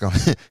did ask him.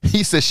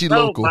 He said she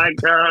local. Oh my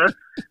God.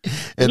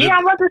 Yeah,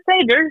 I'm about to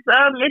say there's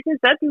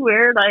midgets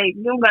everywhere. Like,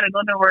 you don't gotta go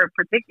nowhere in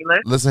particular.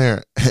 Listen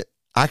here,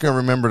 I can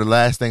remember the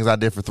last things I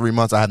did for 3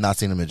 months. I have not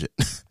seen a midget.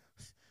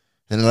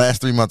 In the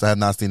last 3 months, I have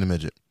not seen a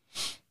midget.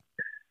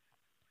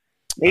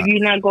 Maybe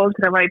you're not going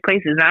to the right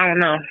places. I don't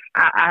know.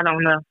 I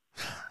don't know.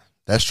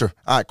 That's true.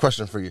 All right,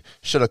 question for you.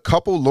 Should a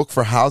couple look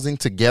for housing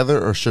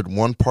together, or should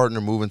one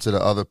partner move into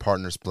the other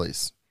partner's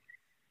place?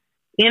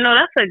 You know,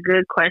 that's a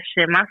good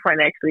question. My friend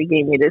actually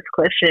gave me this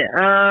question.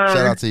 Shout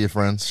out to your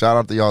friends. Shout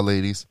out to y'all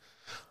ladies.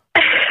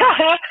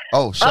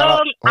 Oh, shout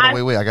out. Hold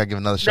on, wait. I got to give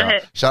another shout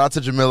out. Shout out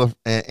to Jamila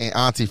and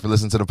Auntie for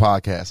listening to the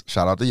podcast.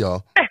 Shout out to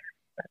y'all.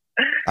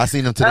 I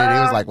seen them today.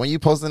 They was like, when you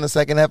posting the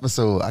second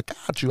episode, I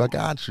got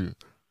you.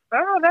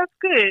 Oh, that's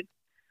good.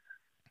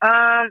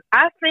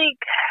 I think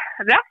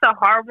that's a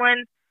hard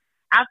one.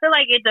 I feel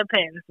like it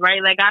depends,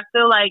 right? Like, I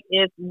feel like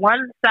if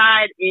one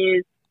side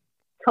is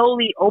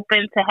totally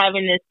open to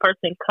having this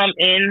person come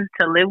in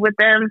to live with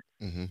them,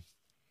 mm-hmm.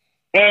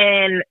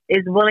 and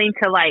is willing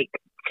to like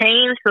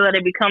change so that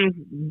it becomes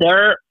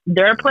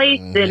their place,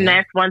 mm-hmm. then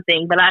that's one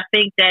thing. But I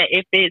think that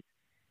if it's,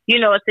 you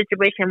know, a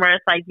situation where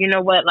it's like, you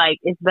know what, like,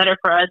 it's better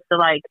for us to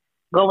like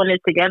go in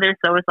it together,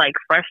 so it's like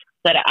fresh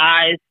set of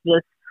eyes,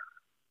 just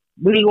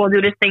we gonna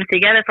do this thing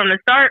together from the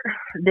start,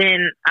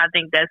 then I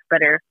think that's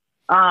better.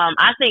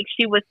 I think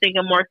she was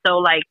thinking more so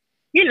like,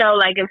 you know,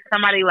 like if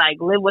somebody like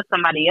live with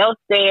somebody else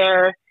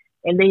there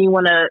and then you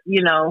want to,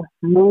 you know,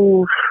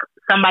 move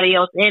somebody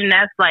else in,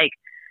 that's like,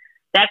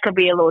 that could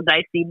be a little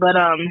dicey. But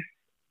I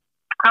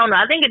don't know.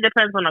 I think it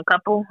depends on a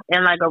couple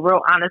and like a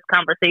real honest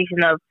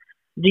conversation of,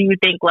 do you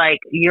think like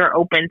you're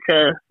open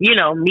to, you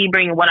know, me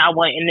bringing what I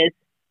want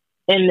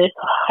in this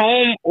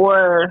home,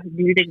 or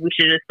do you think we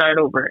should just start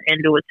over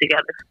and do it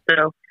together?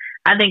 So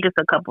I think it's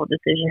a couple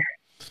decisions.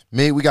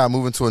 Me, we got to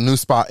move into a new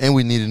spot, and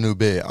we need a new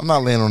bed. I'm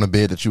not laying on a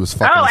bed that you was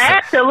fucking. Oh,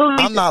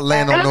 absolutely. I'm not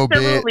laying on no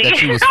bed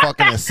that you was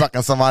fucking and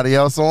sucking somebody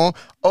else on.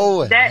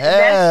 Oh,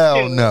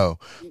 hell no.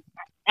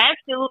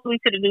 Absolutely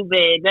to the new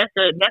bed. That's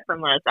a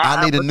must.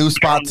 I need a new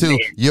spot too.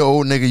 Your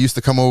old nigga used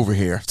to come over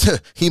here.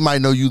 He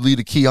might know you leave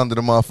the key under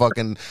the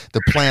motherfucking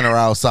the planter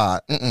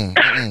outside.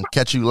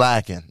 Catch you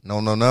lacking.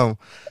 No.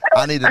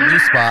 I need a new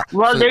spot.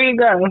 Well, there you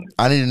go.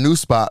 I need a new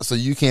spot so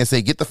you can't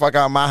say get the fuck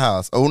out of my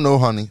house. Oh no,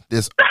 honey,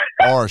 this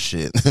our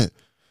shit.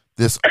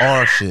 This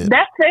our shit.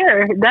 That's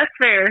fair.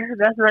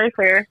 That's very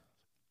fair.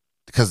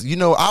 Because,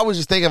 I was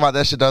just thinking about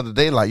that shit the other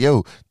day. Like,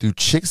 yo, do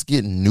chicks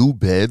get new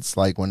beds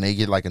like when they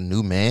get like a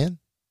new man?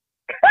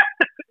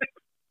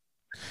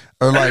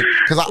 Or like,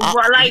 because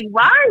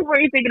why were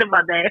you thinking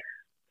about that?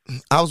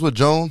 I was with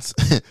Jones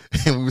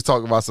and we was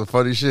talking about some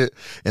funny shit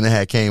and it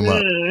had came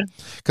up.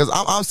 Because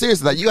I'm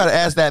serious. Like, you got to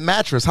ask that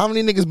mattress. How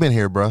many niggas been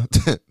here, bro?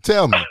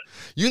 Tell me.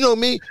 You know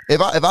me.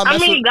 If I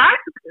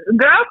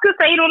girls could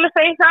say it on the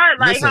same time.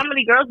 Like, listen, how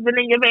many girls been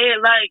in your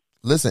bed? Like,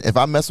 listen, if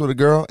I mess with a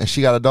girl and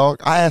she got a dog,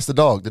 I ask the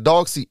dog. The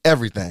dog see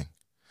everything.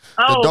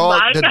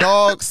 The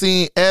dog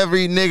seen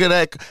every nigga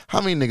that.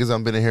 How many niggas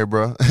I've been in here,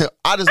 bro?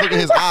 I just look at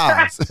his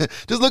eyes.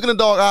 Just look in the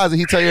dog eyes and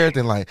he tell you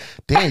everything. Like,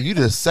 damn, you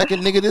the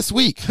second nigga this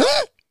week.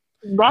 Huh?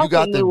 That's you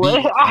got the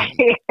beat.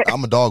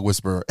 I'm a dog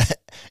whisperer,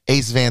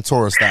 Ace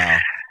Ventura style.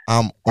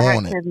 I'm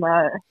on it.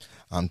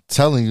 I'm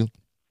telling you.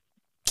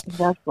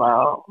 That's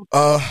wild.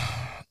 Do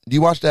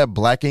you watch that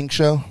Black Ink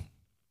show?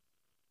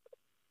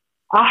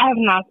 I have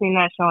not seen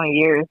that show in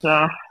years,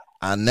 though.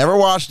 I never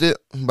watched it,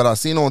 but I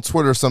seen on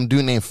Twitter some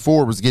dude named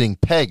Ford was getting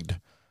pegged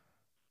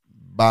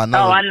by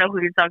another. Oh, I know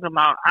who you're talking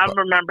about. I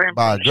remember him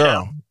by a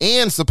girl,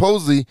 and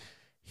supposedly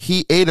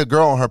he ate a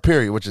girl on her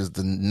period, which is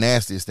the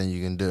nastiest thing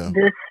you can do.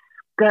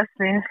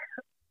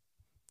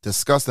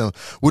 Disgusting.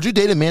 Would you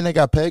date a man that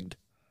got pegged?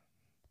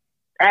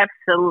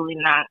 Absolutely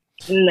not.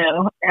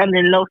 No,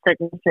 under no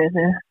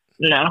circumstances.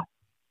 No.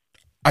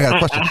 I got a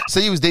question.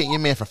 Say you was dating your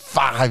man for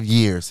 5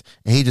 years,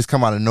 and he just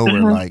come out of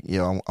nowhere like,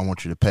 yo, I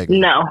want you to peg me.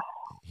 No.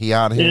 He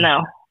out of here?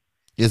 No.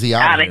 Is he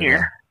out of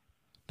here?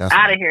 That's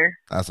out of here.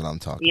 That's what I'm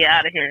talking about.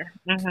 Out of here.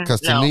 Because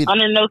to me,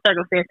 under no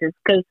circumstances.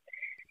 Because,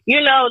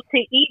 to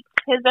each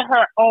his or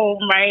her own,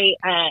 right?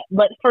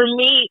 But for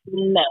me,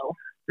 no.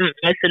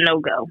 It's a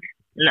no-go.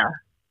 No.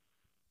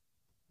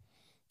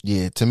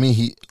 Yeah, to me,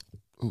 he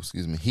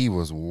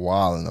was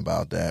wilding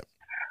about that.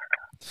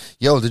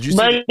 Yo, did you see?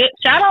 But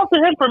shout out to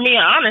him for being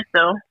honest,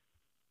 though.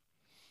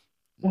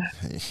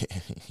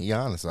 He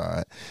honest, all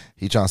right.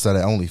 He trying to sell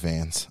that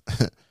OnlyFans.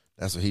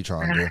 That's what he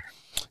trying to do.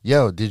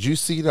 Yo, did you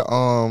see the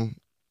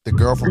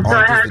girl from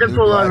Orange Is the New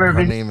Black?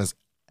 Her name is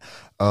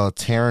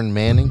Taryn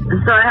Manning.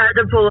 So I had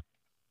to pull.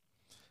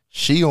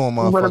 She on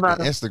my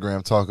fucking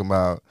Instagram talking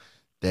about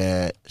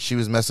that she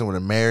was messing with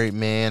a married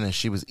man and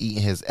she was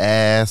eating his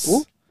ass.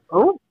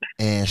 Ooh.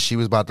 And she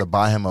was about to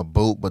buy him a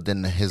boat, but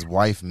then his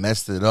wife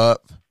messed it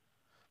up.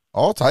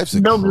 All types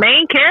of. The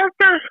main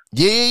character?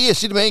 Yeah.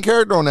 She the main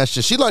character on that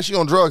shit. She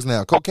on drugs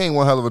now. Cocaine,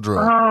 one hell of a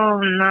drug. Oh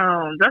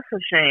no, that's a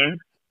shame.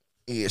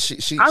 Yeah,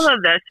 I love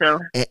that show.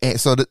 And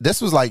so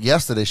this was like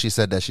yesterday. She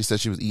said that. She said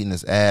she was eating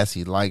his ass.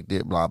 He liked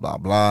it. Blah blah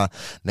blah.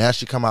 Now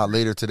she come out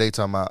later today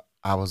talking about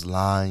I was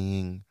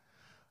lying.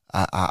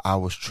 I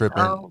was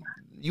tripping. Oh.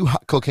 You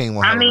cocaine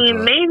one. I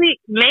mean, maybe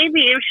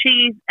if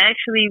she's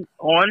actually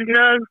on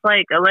drugs,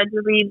 like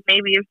allegedly,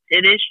 maybe if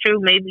it is true,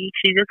 maybe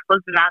she just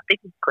was not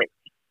thinking quick.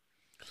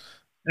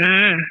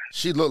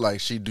 She looked like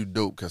she do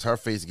dope because her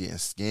face getting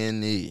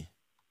skinny.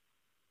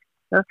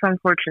 That's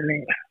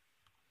unfortunate.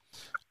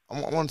 I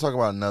want to talk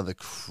about another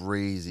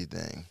crazy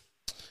thing.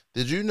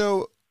 Did you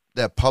know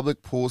that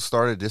public pools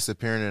started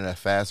disappearing at a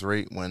fast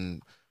rate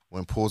when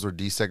pools were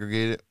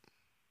desegregated?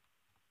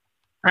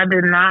 I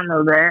did not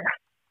know that.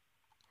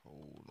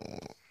 Hold on.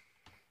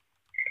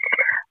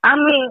 I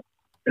mean,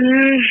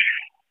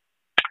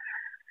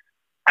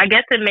 I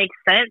guess it makes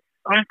sense,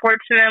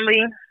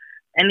 unfortunately.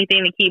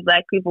 Anything to keep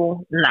black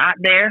people not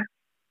there.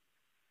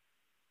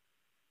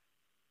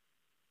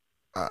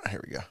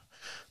 Here we go.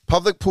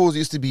 Public pools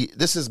used to be,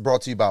 this is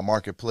brought to you by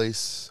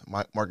Marketplace,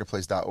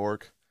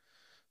 marketplace.org.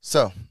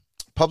 So,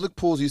 public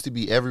pools used to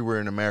be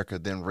everywhere in America,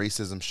 then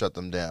racism shut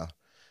them down.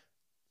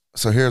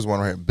 So here's one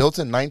right here. Built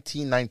in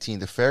 1919,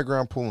 the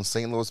Fairground Pool in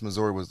St. Louis,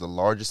 Missouri was the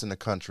largest in the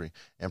country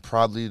and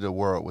probably the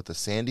world, with a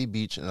sandy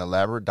beach and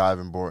elaborate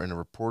diving board and a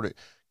reported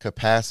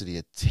capacity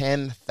of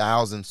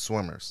 10,000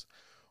 swimmers.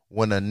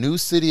 When a new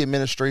city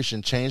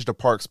administration changed the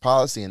park's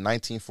policy in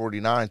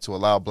 1949 to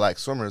allow black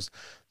swimmers,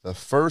 the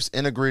first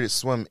integrated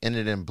swim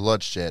ended in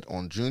bloodshed.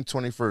 On June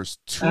 21st,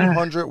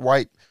 200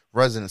 white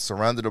residents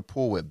surrounded the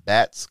pool with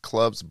bats,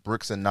 clubs,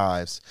 bricks, and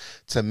knives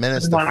to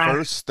menace the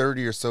first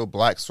 30 or so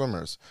black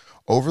swimmers.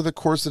 Over the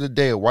course of the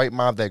day, a white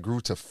mob that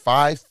grew to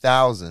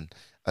 5,000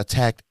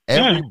 attacked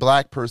every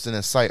black person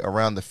in sight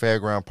around the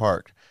Fairground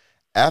Park.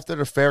 After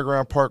the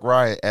Fairground Park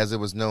riot, as it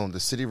was known, the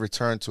city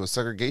returned to a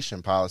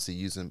segregation policy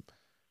using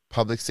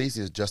public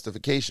safety as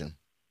justification.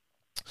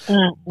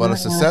 But a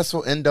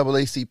successful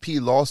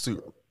NAACP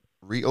lawsuit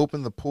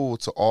reopened the pool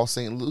to all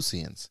St.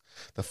 Lucians.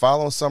 The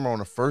following summer, on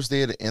the first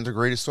day of the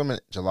integrated swimming,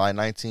 July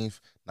 19th,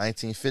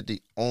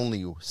 1950,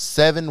 only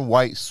 7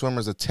 white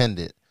swimmers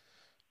attended,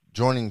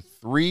 joining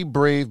 3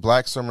 brave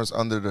black swimmers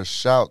under the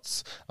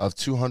shouts of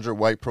 200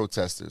 white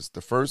protesters.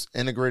 The first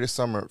integrated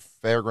summer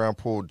fairground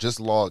pool just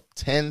logged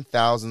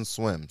 10,000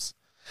 swims,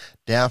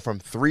 down from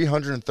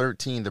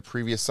 313 the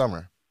previous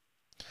summer.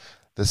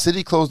 The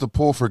city closed the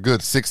pool for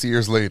good 6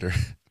 years later.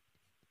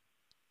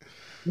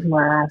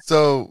 Wow.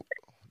 So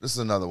this is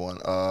another one.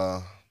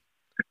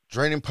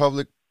 Draining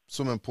public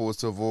swimming pools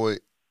to avoid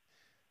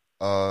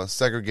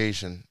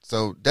segregation.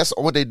 So that's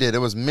what they did.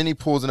 There was many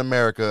pools in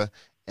America,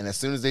 and as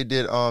soon as they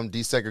did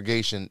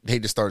desegregation, they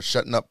just started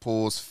shutting up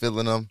pools,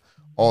 filling them,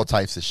 all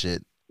types of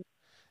shit.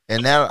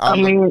 And now I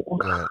mean,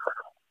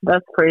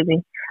 that's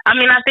crazy. I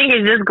mean, I think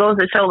it just goes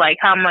to show like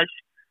how much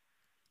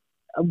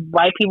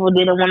white people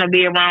didn't want to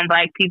be around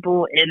black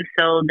people, and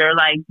so they're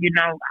like,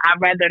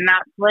 I'd rather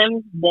not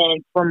swim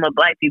than swim with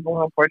black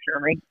people,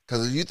 unfortunately.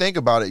 Because if you think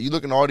about it, you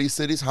look in all these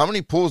cities, how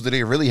many pools do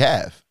they really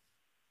have?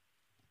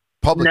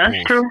 Public That's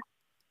pools. true.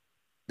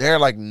 They're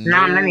like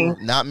not many.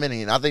 Not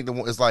many. And I think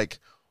it's like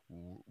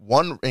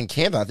one in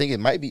Camden. I think it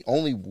might be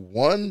only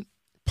one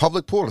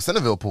public pool, the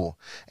Centerville pool.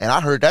 And I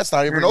heard that's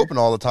not even open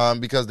all the time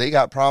because they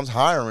got problems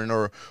hiring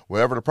or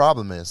wherever the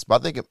problem is.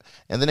 But I think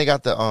and then they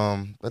got the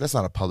but that's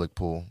not a public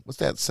pool. What's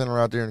that center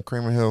out there in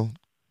Creamer Hill?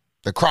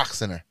 The Kroc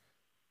Center.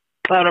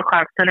 Oh, the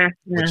Kroc Center.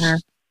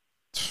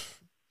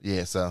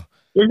 Yeah, so.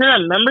 Is it a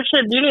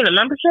membership? Do you need a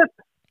membership?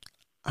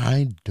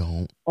 I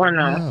don't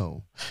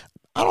know.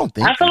 I don't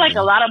think I feel like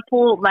a lot of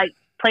pool, like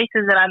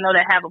places that I know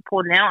that have a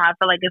pool now, I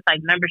feel like it's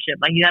like membership.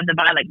 Like you have to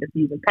buy like the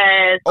season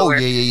pass. Oh,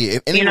 yeah.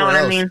 Anywhere you know what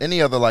else, I mean?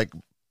 Any other like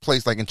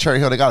place like in Cherry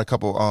Hill, they got a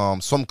couple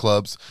swim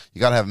clubs.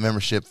 You got to have a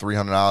membership,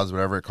 $300,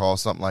 whatever it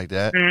costs, something like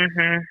that.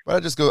 Mm-hmm.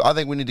 But I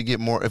think we need to get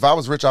more. If I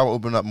was rich, I would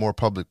open up more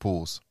public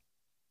pools.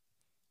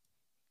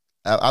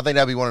 I think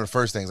that'd be one of the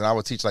first things. And I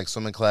would teach like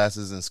swimming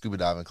classes and scuba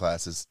diving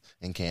classes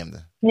in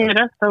Camden. Yeah,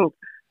 that's dope.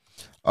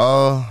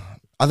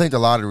 I think the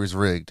lottery's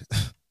rigged.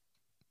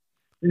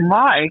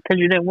 Why? Because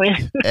you didn't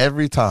win.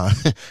 Every time.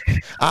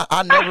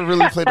 I never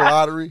really played the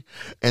lottery.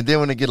 And then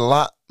when they get a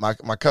lot, my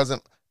cousin,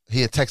 he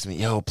had texted me,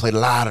 yo, play the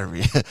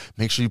lottery.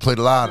 Make sure you play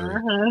the lottery.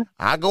 Mm-hmm.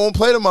 I go and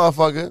play the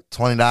motherfucker.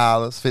 $20,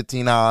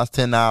 $15,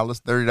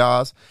 $10,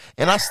 $30.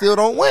 And I still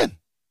don't win.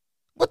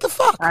 What the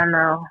fuck? I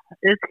know.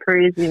 It's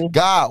crazy.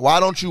 God, why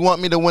don't you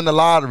want me to win the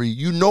lottery?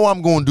 You know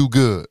I'm going to do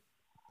good.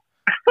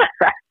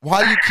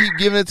 Why you keep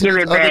giving it to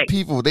these other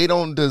people? They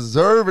don't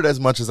deserve it as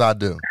much as I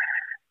do.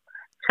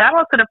 Shout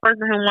out to the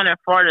person who won in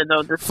Florida,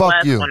 though, this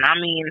last one. I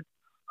mean,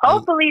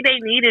 hopefully they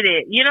needed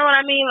it. You know what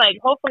I mean? Like,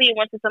 hopefully it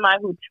went to somebody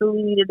who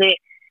truly needed it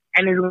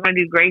and is going to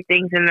do great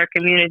things in their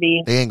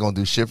community. They ain't going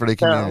to do shit for their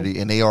community,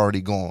 and they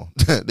already gone.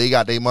 They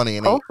got their money,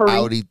 and hopefully. They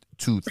outie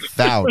to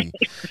thouty.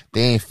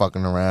 They ain't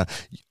fucking around.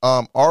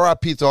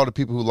 R.I.P. to all the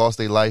people who lost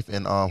their life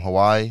in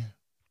Hawaii.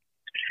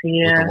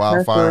 Yeah, with the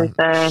wildfire.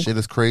 That's really shit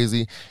is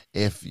crazy.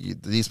 If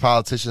these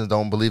politicians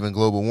don't believe in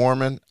global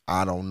warming,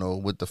 I don't know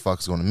what the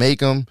fuck's going to make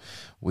them.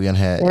 We done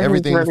had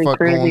everything really the fuck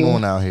crazy. Going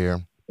on out here.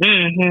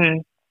 Mm-hmm.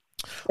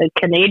 The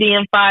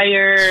Canadian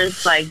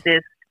fires, like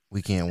this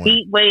we can't win.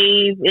 Heat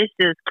wave. It's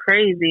just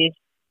crazy.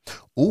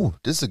 Ooh,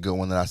 this is a good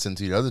one that I sent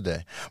to you the other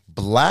day.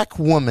 Black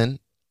woman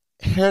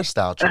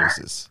hairstyle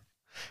choices.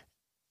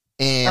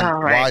 And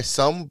why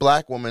some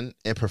black women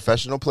in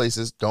professional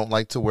places don't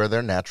like to wear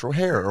their natural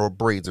hair or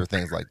braids or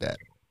things like that.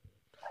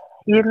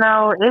 You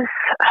know,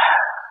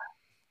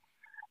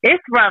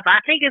 it's rough. I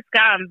think it's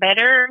gotten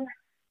better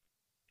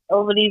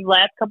over these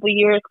last couple of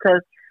years because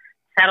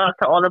shout out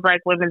to all the black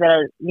women that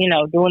are,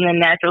 doing their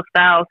natural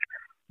styles.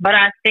 But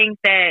I think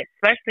that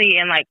especially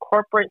in like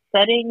corporate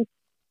settings,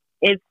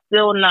 it's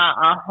still not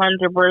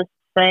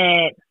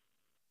 100%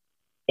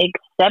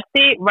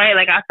 accepted, right?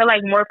 Like I feel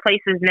like more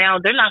places now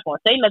they're not going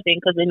to say nothing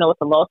because they know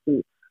it's a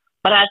lawsuit.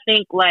 But I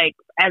think like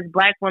as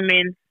black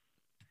women,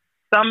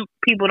 some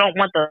people don't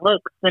want the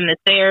looks and the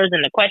stares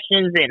and the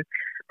questions and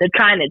they're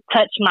trying to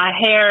touch my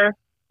hair.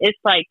 It's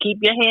like keep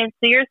your hands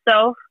to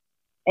yourself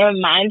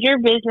and mind your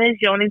business.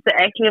 You don't need to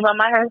ask me about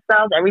my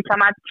hairstyles every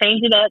time I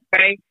change it up,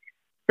 right?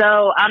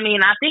 So I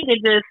mean, I think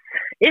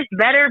it's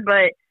better,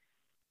 but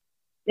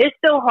it's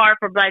still hard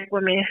for black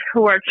women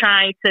who are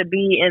trying to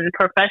be in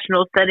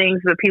professional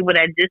settings with people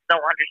that just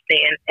don't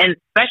understand. And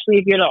especially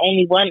if you're the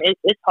only one,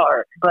 it's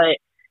hard. But,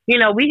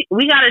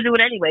 we got to do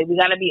it anyway. We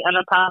got to be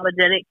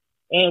unapologetic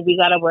and we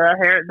got to wear our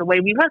hair the way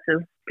we want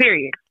to,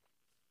 period.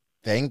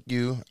 Thank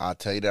you. I'll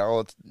tell you that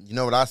all. You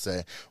know what I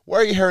say?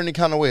 Wear your hair any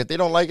kind of way. If they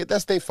don't like it,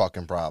 that's their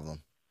fucking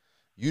problem.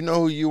 You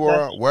know who you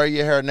are. Wear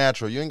your hair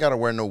natural. You ain't got to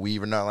wear no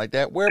weave or nothing like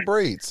that. Wear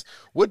braids.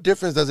 What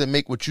difference does it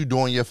make what you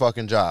doing your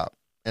fucking job?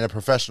 In a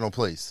professional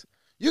place,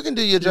 you can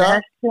do your job.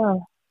 That's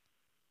true.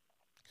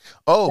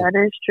 Oh, that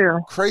is true.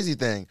 Crazy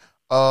thing.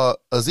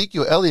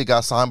 Ezekiel Elliott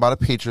got signed by the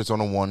Patriots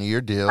on a 1-year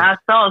deal. I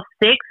saw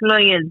 $6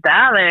 million.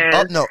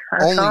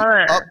 Only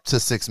up to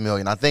 $6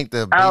 million. I think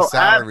the base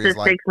salary is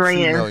like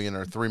 $2 million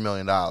or $3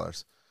 million.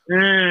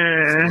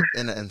 So,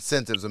 and the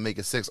incentives will make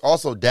it $6 million.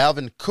 Also,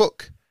 Dalvin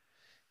Cook,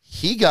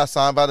 he got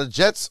signed by the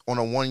Jets on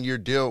a 1-year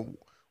deal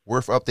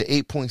worth up to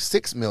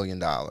 $8.6 million.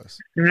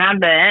 Not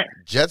bad.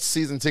 Jets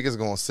season tickets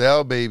gonna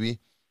sell, baby.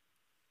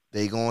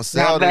 They gonna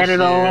sell this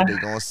year. All. They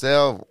gonna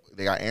sell.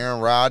 They got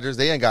Aaron Rodgers.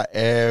 They ain't got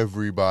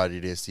everybody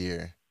this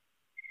year.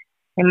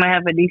 They might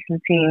have a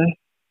decent team.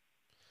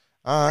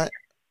 All right,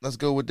 let's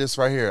go with this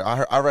right here.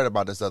 I read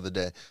about this the other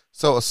day.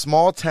 So a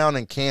small town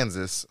in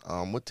Kansas.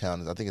 What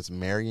town is? I think it's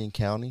Marion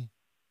County.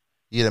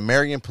 Yeah, the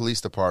Marion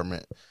Police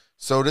Department.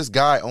 So this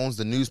guy owns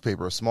the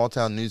newspaper, a small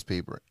town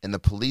newspaper, and the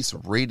police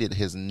raided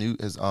his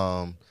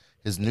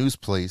news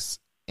place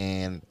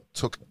and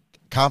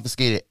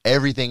confiscated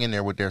everything in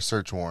there with their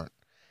search warrant.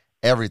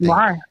 Everything.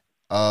 Why?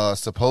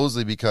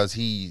 Supposedly because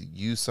he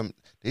used some.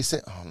 They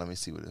said, let me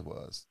see what it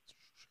was.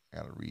 I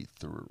gotta read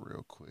through it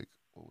real quick.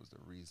 What was the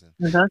reason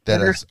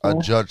that a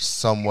judge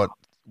somewhat,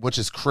 which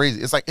is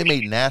crazy. It's like it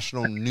made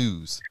national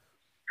news.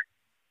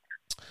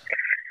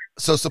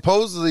 So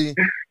supposedly,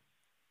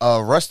 a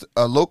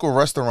local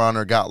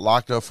restaurateur got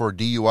locked up for a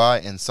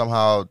DUI, and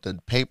somehow the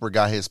paper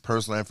got his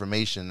personal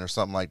information or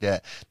something like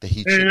that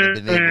he shouldn't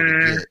have been able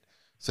to get.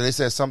 So they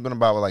said something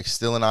about like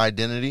stealing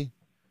identity.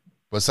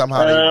 But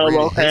somehow they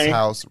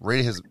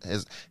raided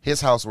his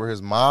house where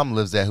his mom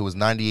lives at, who was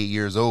 98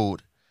 years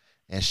old,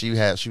 and she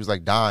was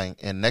like dying,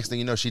 and next thing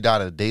you know, she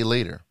died a day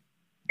later.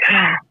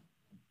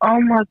 Oh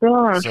my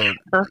gosh,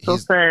 that's so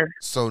sad.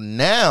 So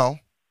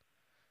now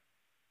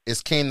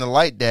it came to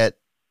light that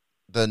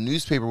the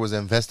newspaper was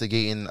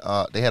investigating.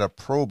 They had a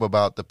probe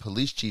about the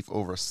police chief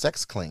over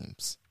sex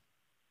claims,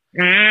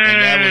 and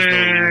that was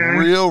the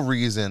real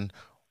reason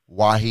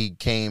why he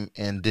came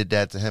and did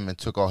that to him and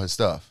took all his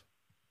stuff.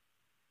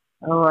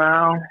 Oh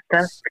wow,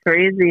 that's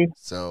crazy.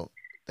 So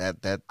that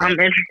I'm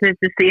interested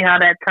to see how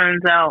that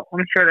turns out.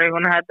 I'm sure they're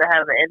gonna have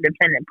an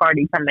independent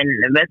party come in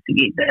and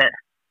investigate that.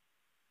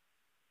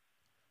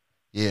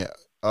 Yeah,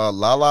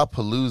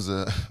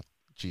 Lollapalooza,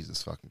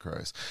 Jesus fucking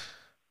Christ.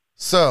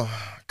 So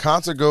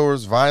concert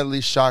goers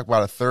violently shocked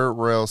by the third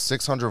rail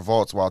 600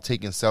 volts while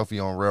taking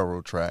selfie on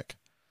railroad track.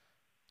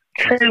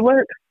 Say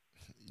what?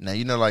 Now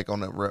you know, like on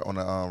the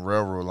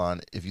railroad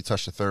line, if you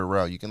touch the third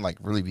rail, you can like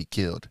really be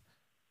killed.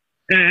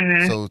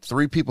 Mm-hmm. So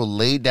 3 people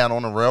laid down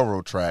on the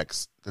railroad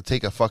tracks to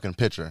take a fucking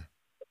picture.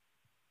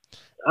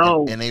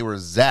 Oh. And they were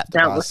zapped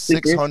by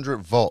 600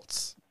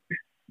 volts.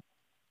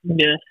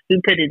 Yeah,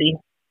 stupidity.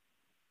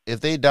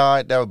 If they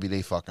died, that would be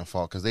their fucking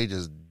fault because they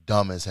just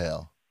dumb as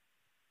hell.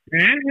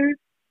 Mm-hmm.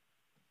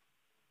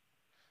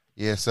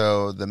 Yeah,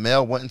 so the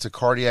male went into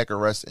cardiac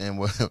arrest and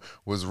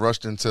was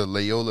rushed into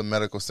Loyola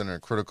Medical Center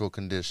in critical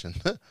condition.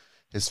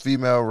 His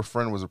female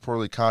friend was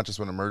reportedly conscious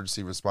when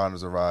emergency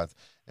responders arrived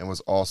and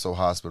was also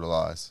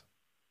hospitalized.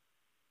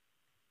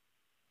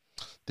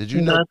 Did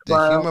you know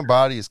the human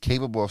body is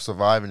capable of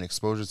surviving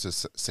exposure to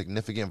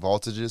significant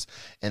voltages?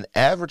 An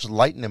average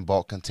lightning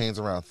bolt contains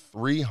around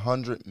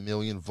 300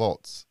 million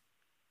volts.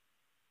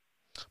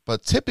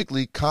 But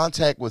typically,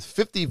 contact with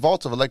 50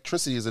 volts of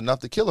electricity is enough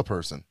to kill a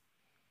person.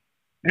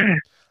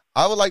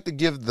 I would like to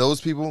give those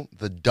people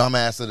the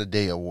Dumbass of the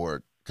Day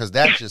award because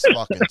that's just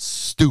fucking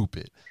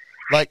stupid.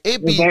 Like,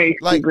 it be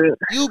like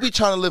you be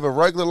trying to live a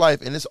regular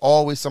life, and it's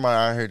always somebody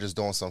out here just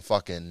doing some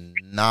fucking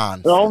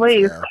nonsense.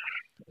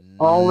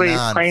 Always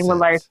playing with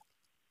life.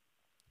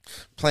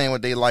 Playing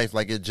with their life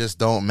like it just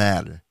don't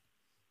matter.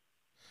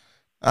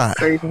 All right.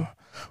 Crazy.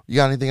 You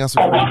got anything else?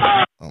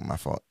 Oh, my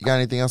fault. You got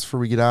anything else before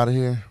we get out of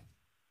here?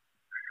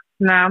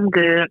 Nah, I'm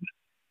good.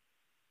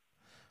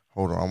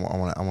 Hold on.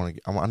 I want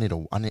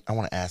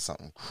to ask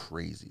something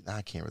crazy.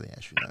 I can't really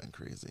ask you nothing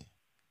crazy.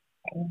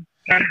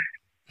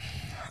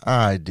 All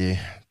right, D.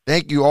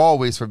 Thank you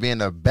always for being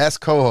the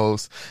best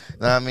co-host. You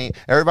know what I mean?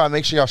 Everybody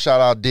make sure y'all shout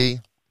out D.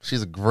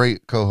 She's a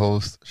great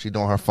co-host. She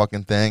doing her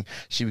fucking thing.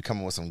 She be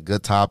coming with some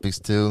good topics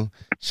too.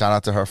 Shout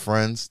out to her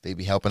friends. They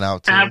be helping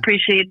out too. I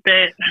appreciate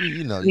that.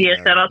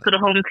 Shout out to the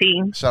home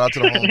team. Shout out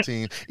to the home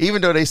team.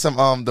 Even though they some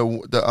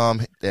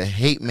the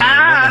hate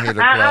man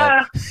women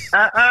hater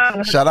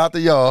club. Shout out to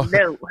y'all.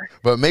 No.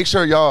 But make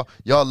sure y'all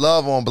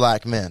love on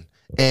black men.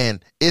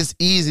 And it's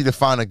easy to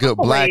find a good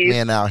black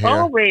man out here.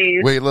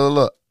 Always. Wait,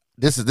 look.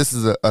 This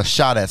is a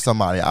shot at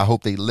somebody. I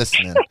hope they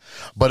listening.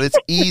 But it's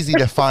easy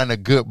to find a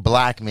good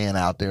black man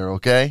out there,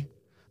 okay?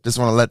 Just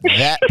want to let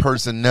that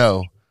person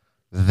know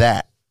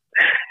that.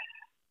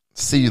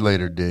 See you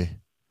later, D.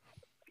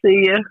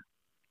 See ya.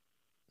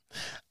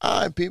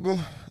 All right, people.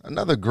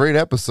 Another great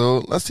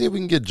episode. Let's see if we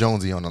can get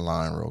Jonesy on the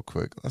line real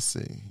quick. Let's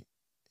see.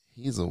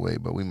 He's away,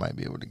 but we might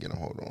be able to get him.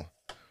 Hold on.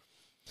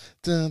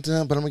 Dun,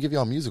 dun, but I'm going to give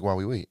y'all music while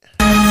we wait.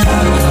 Making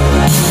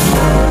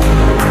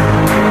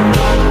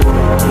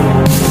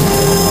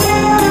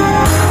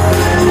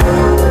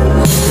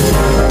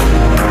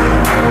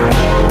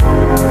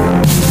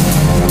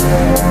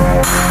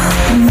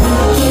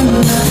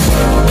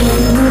love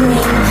in the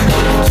rain.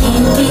 I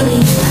can't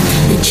believe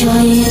the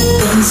joy it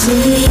brings.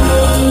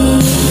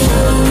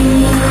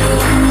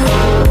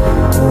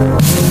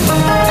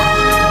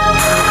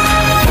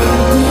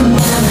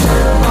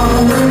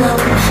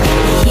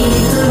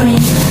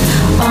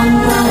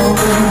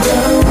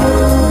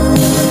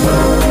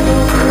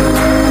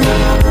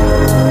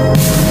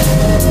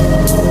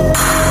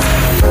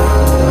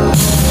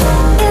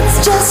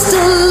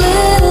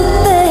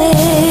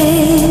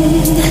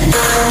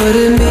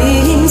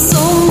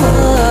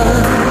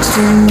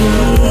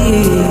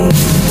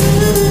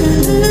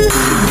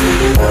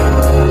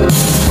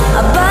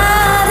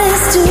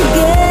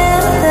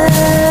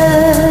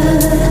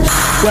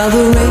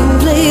 rain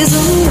plays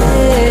a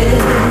melody.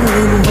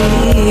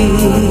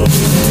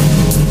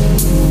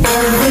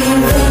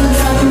 Everything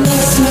that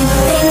makes me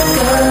think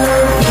of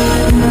you.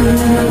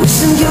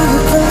 Wishing you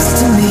were close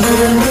to me.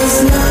 There's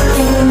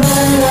nothing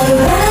that I'd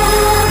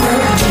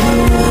rather do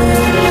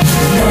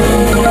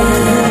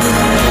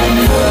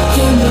than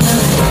looking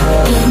up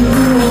in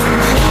the rain.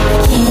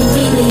 I can't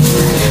believe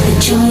the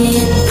joy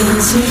it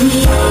brings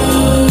me.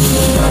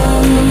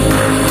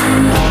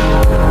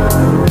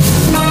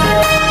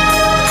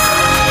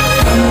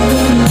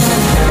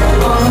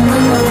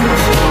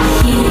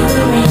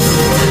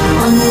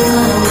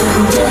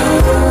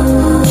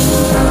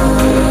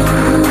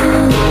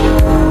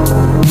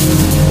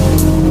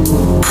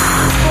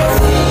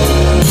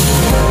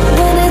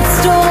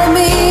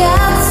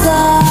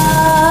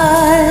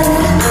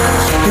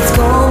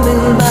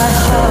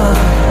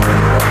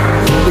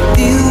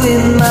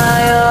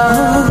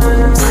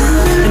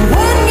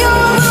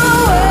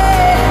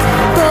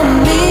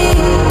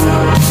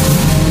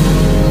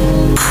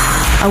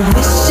 I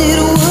wish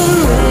it would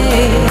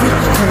rain,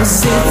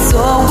 'cause it's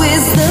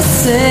always the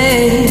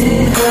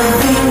same.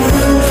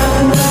 Everything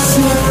that makes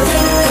me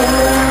think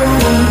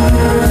of you.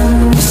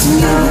 Wishing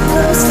you were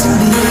close to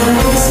me.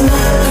 There's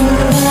nothing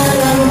that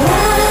I'd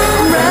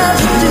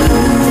rather do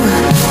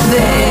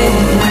than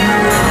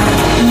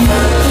nothing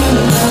but in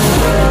the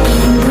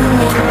rain.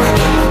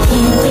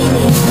 Can't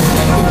believe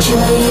the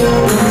joy it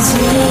brings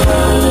me.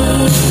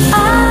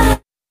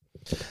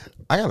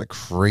 I got a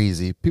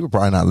crazy, people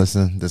probably not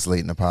listening this late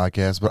in the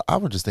podcast, but I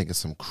was just thinking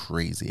some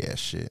crazy ass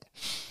shit.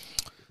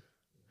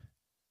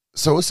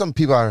 So it's some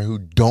people out here who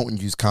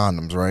don't use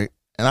condoms, right?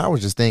 And I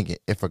was just thinking,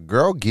 if a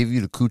girl give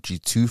you the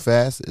coochie too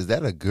fast, is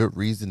that a good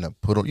reason to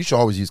put on? You should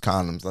always use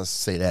condoms. Let's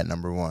say that,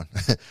 number one.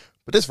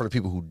 But this for the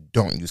people who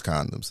don't use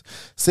condoms.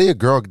 Say a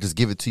girl could just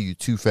give it to you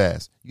too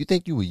fast. You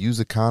think you would use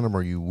a condom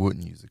or you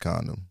wouldn't use a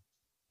condom?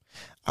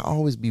 I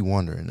always be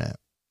wondering that.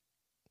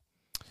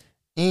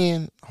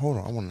 And hold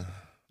on, I want to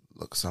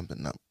look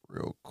something up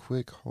real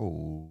quick.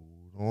 Hold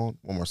on.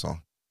 One more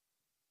song.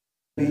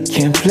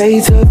 Can't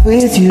play tough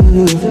with you.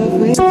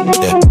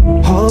 Yeah.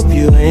 Hope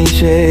you ain't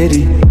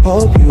shady.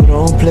 Hope you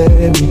don't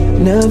play me.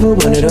 Never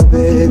wanted a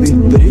baby,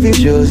 but if you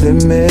chose,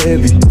 then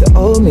maybe the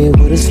old me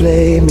would've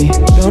slayed me.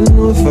 Don't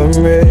know if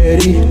I'm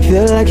ready.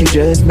 Feel like you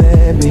just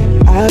met me.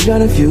 I've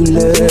got a few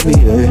left me.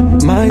 Yeah.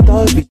 My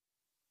thoughts be.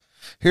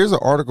 Here's an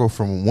article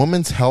from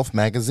Women's Health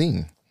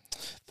magazine.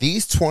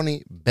 These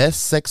 20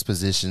 best sex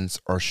positions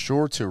are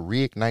sure to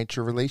reignite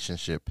your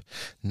relationship.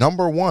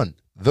 Number 1,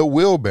 the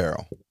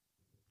wheelbarrow.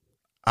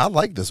 I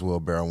like this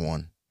wheelbarrow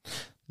one.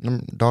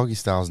 Doggy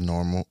style is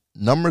normal.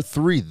 Number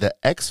 3, the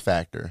X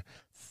Factor.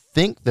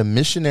 Think the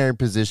missionary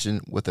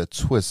position with a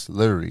twist.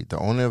 Literally, the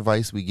only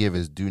advice we give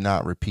is do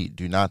not repeat.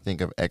 Do not think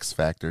of X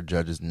Factor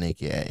judges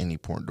naked at any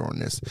point during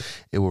this.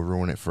 It will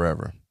ruin it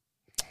forever.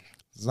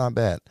 It's not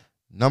bad.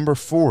 Number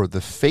 4,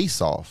 the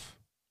Face Off.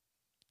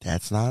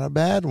 That's not a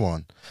bad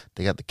one.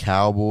 They got the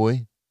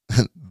cowboy,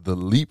 the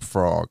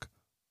leapfrog.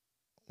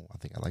 Oh, I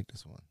think I like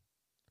this one.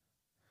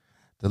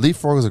 The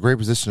leapfrog is a great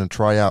position to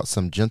try out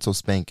some gentle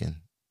spanking.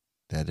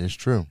 That is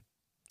true.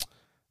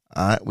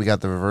 All right, we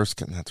got the reverse.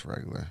 That's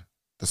regular.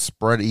 The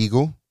spread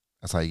eagle.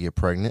 That's how you get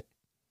pregnant.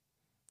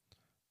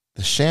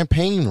 The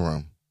champagne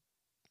room.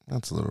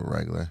 That's a little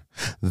regular.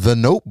 The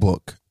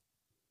notebook.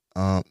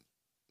 The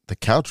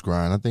couch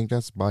grind. I think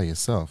that's by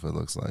yourself, it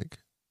looks like.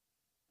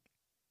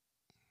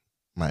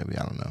 Might be,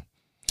 I don't know.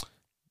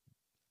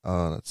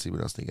 Let's see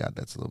what else they got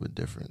that's a little bit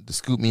different. The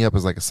scoop me up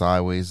is like a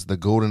sideways. The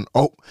golden,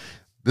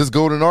 this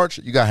golden arch,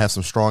 you got to have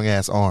some strong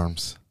ass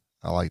arms.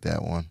 I like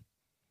that one.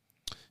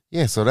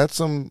 Yeah, so that's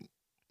some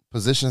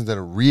positions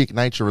that'll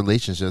reignite your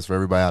relationships for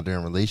everybody out there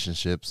in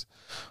relationships.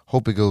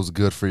 Hope it goes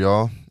good for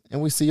y'all.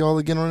 And we see y'all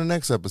again on the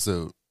next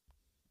episode.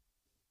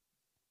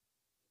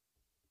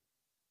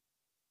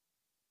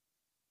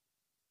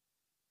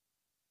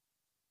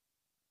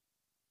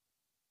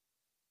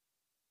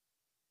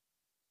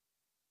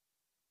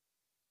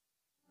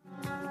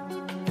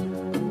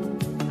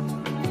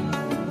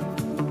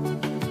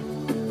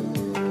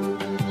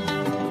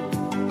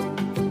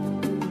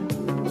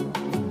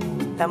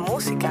 La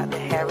música de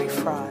Harry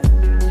Fraud.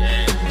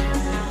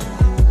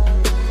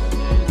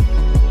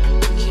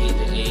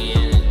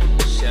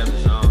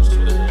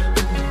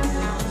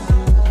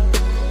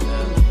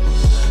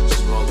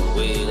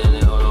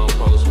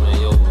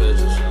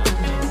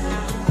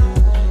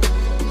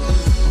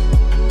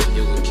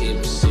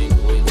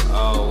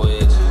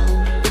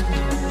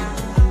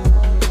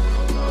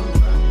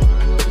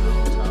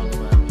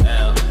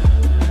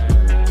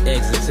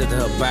 To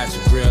the hibachi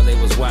grill,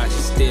 they was watching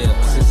still.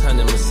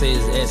 600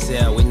 Mercedes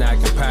SL, we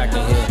knocking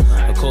parking here.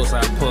 Of course,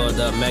 I pulled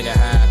up mega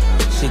high.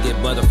 She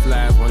get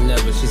butterflies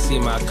whenever she see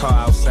my car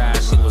outside.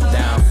 She was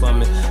down for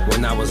me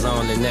when I was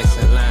on the next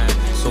in line.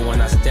 So when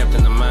I stepped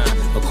in the mine,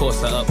 of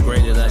course I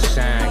upgraded her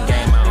shine.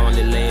 Game I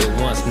only laid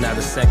once, not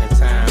a second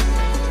time.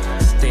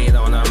 Stayed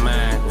on her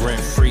mind,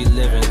 rent-free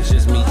living,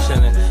 just me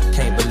chilling.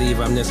 Can't believe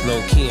I'm this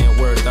low-key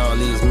and worth all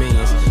these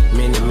millions.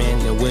 Many men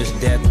that wish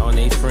death on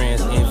their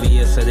friends,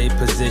 envious of their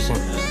position.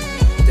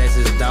 that's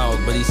his dog,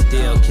 but he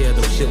still killed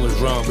him. Shit was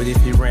wrong, but if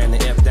he ran the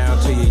F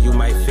down to you, you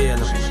might feel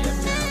him.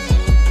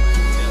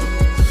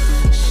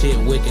 Shit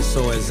wicked,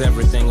 so is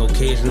everything.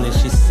 Occasionally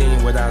she's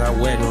seen without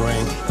her wedding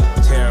ring.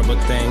 Terrible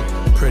thing,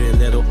 pretty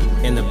little.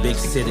 In the big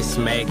city,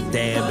 smack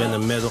dab in the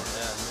middle.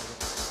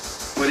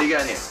 What do you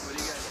got here?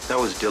 That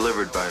was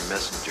delivered by a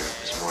messenger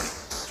this morning.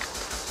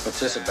 What's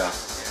this about?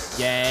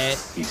 Yeah.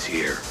 He's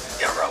here.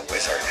 You're a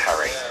wizard,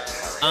 hurry.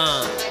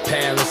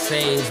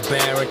 Palisades,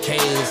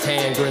 barricades,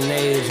 hand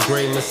grenades,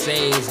 gray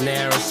Mercedes,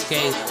 narrow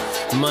escape.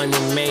 Money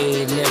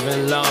made,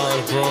 living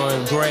laws,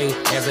 growing gray.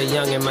 As a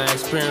youngin', my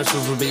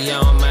experiences were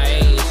beyond my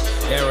age.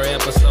 Era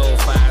episode,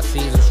 5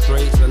 seasons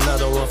straight.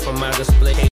 Another one for my display.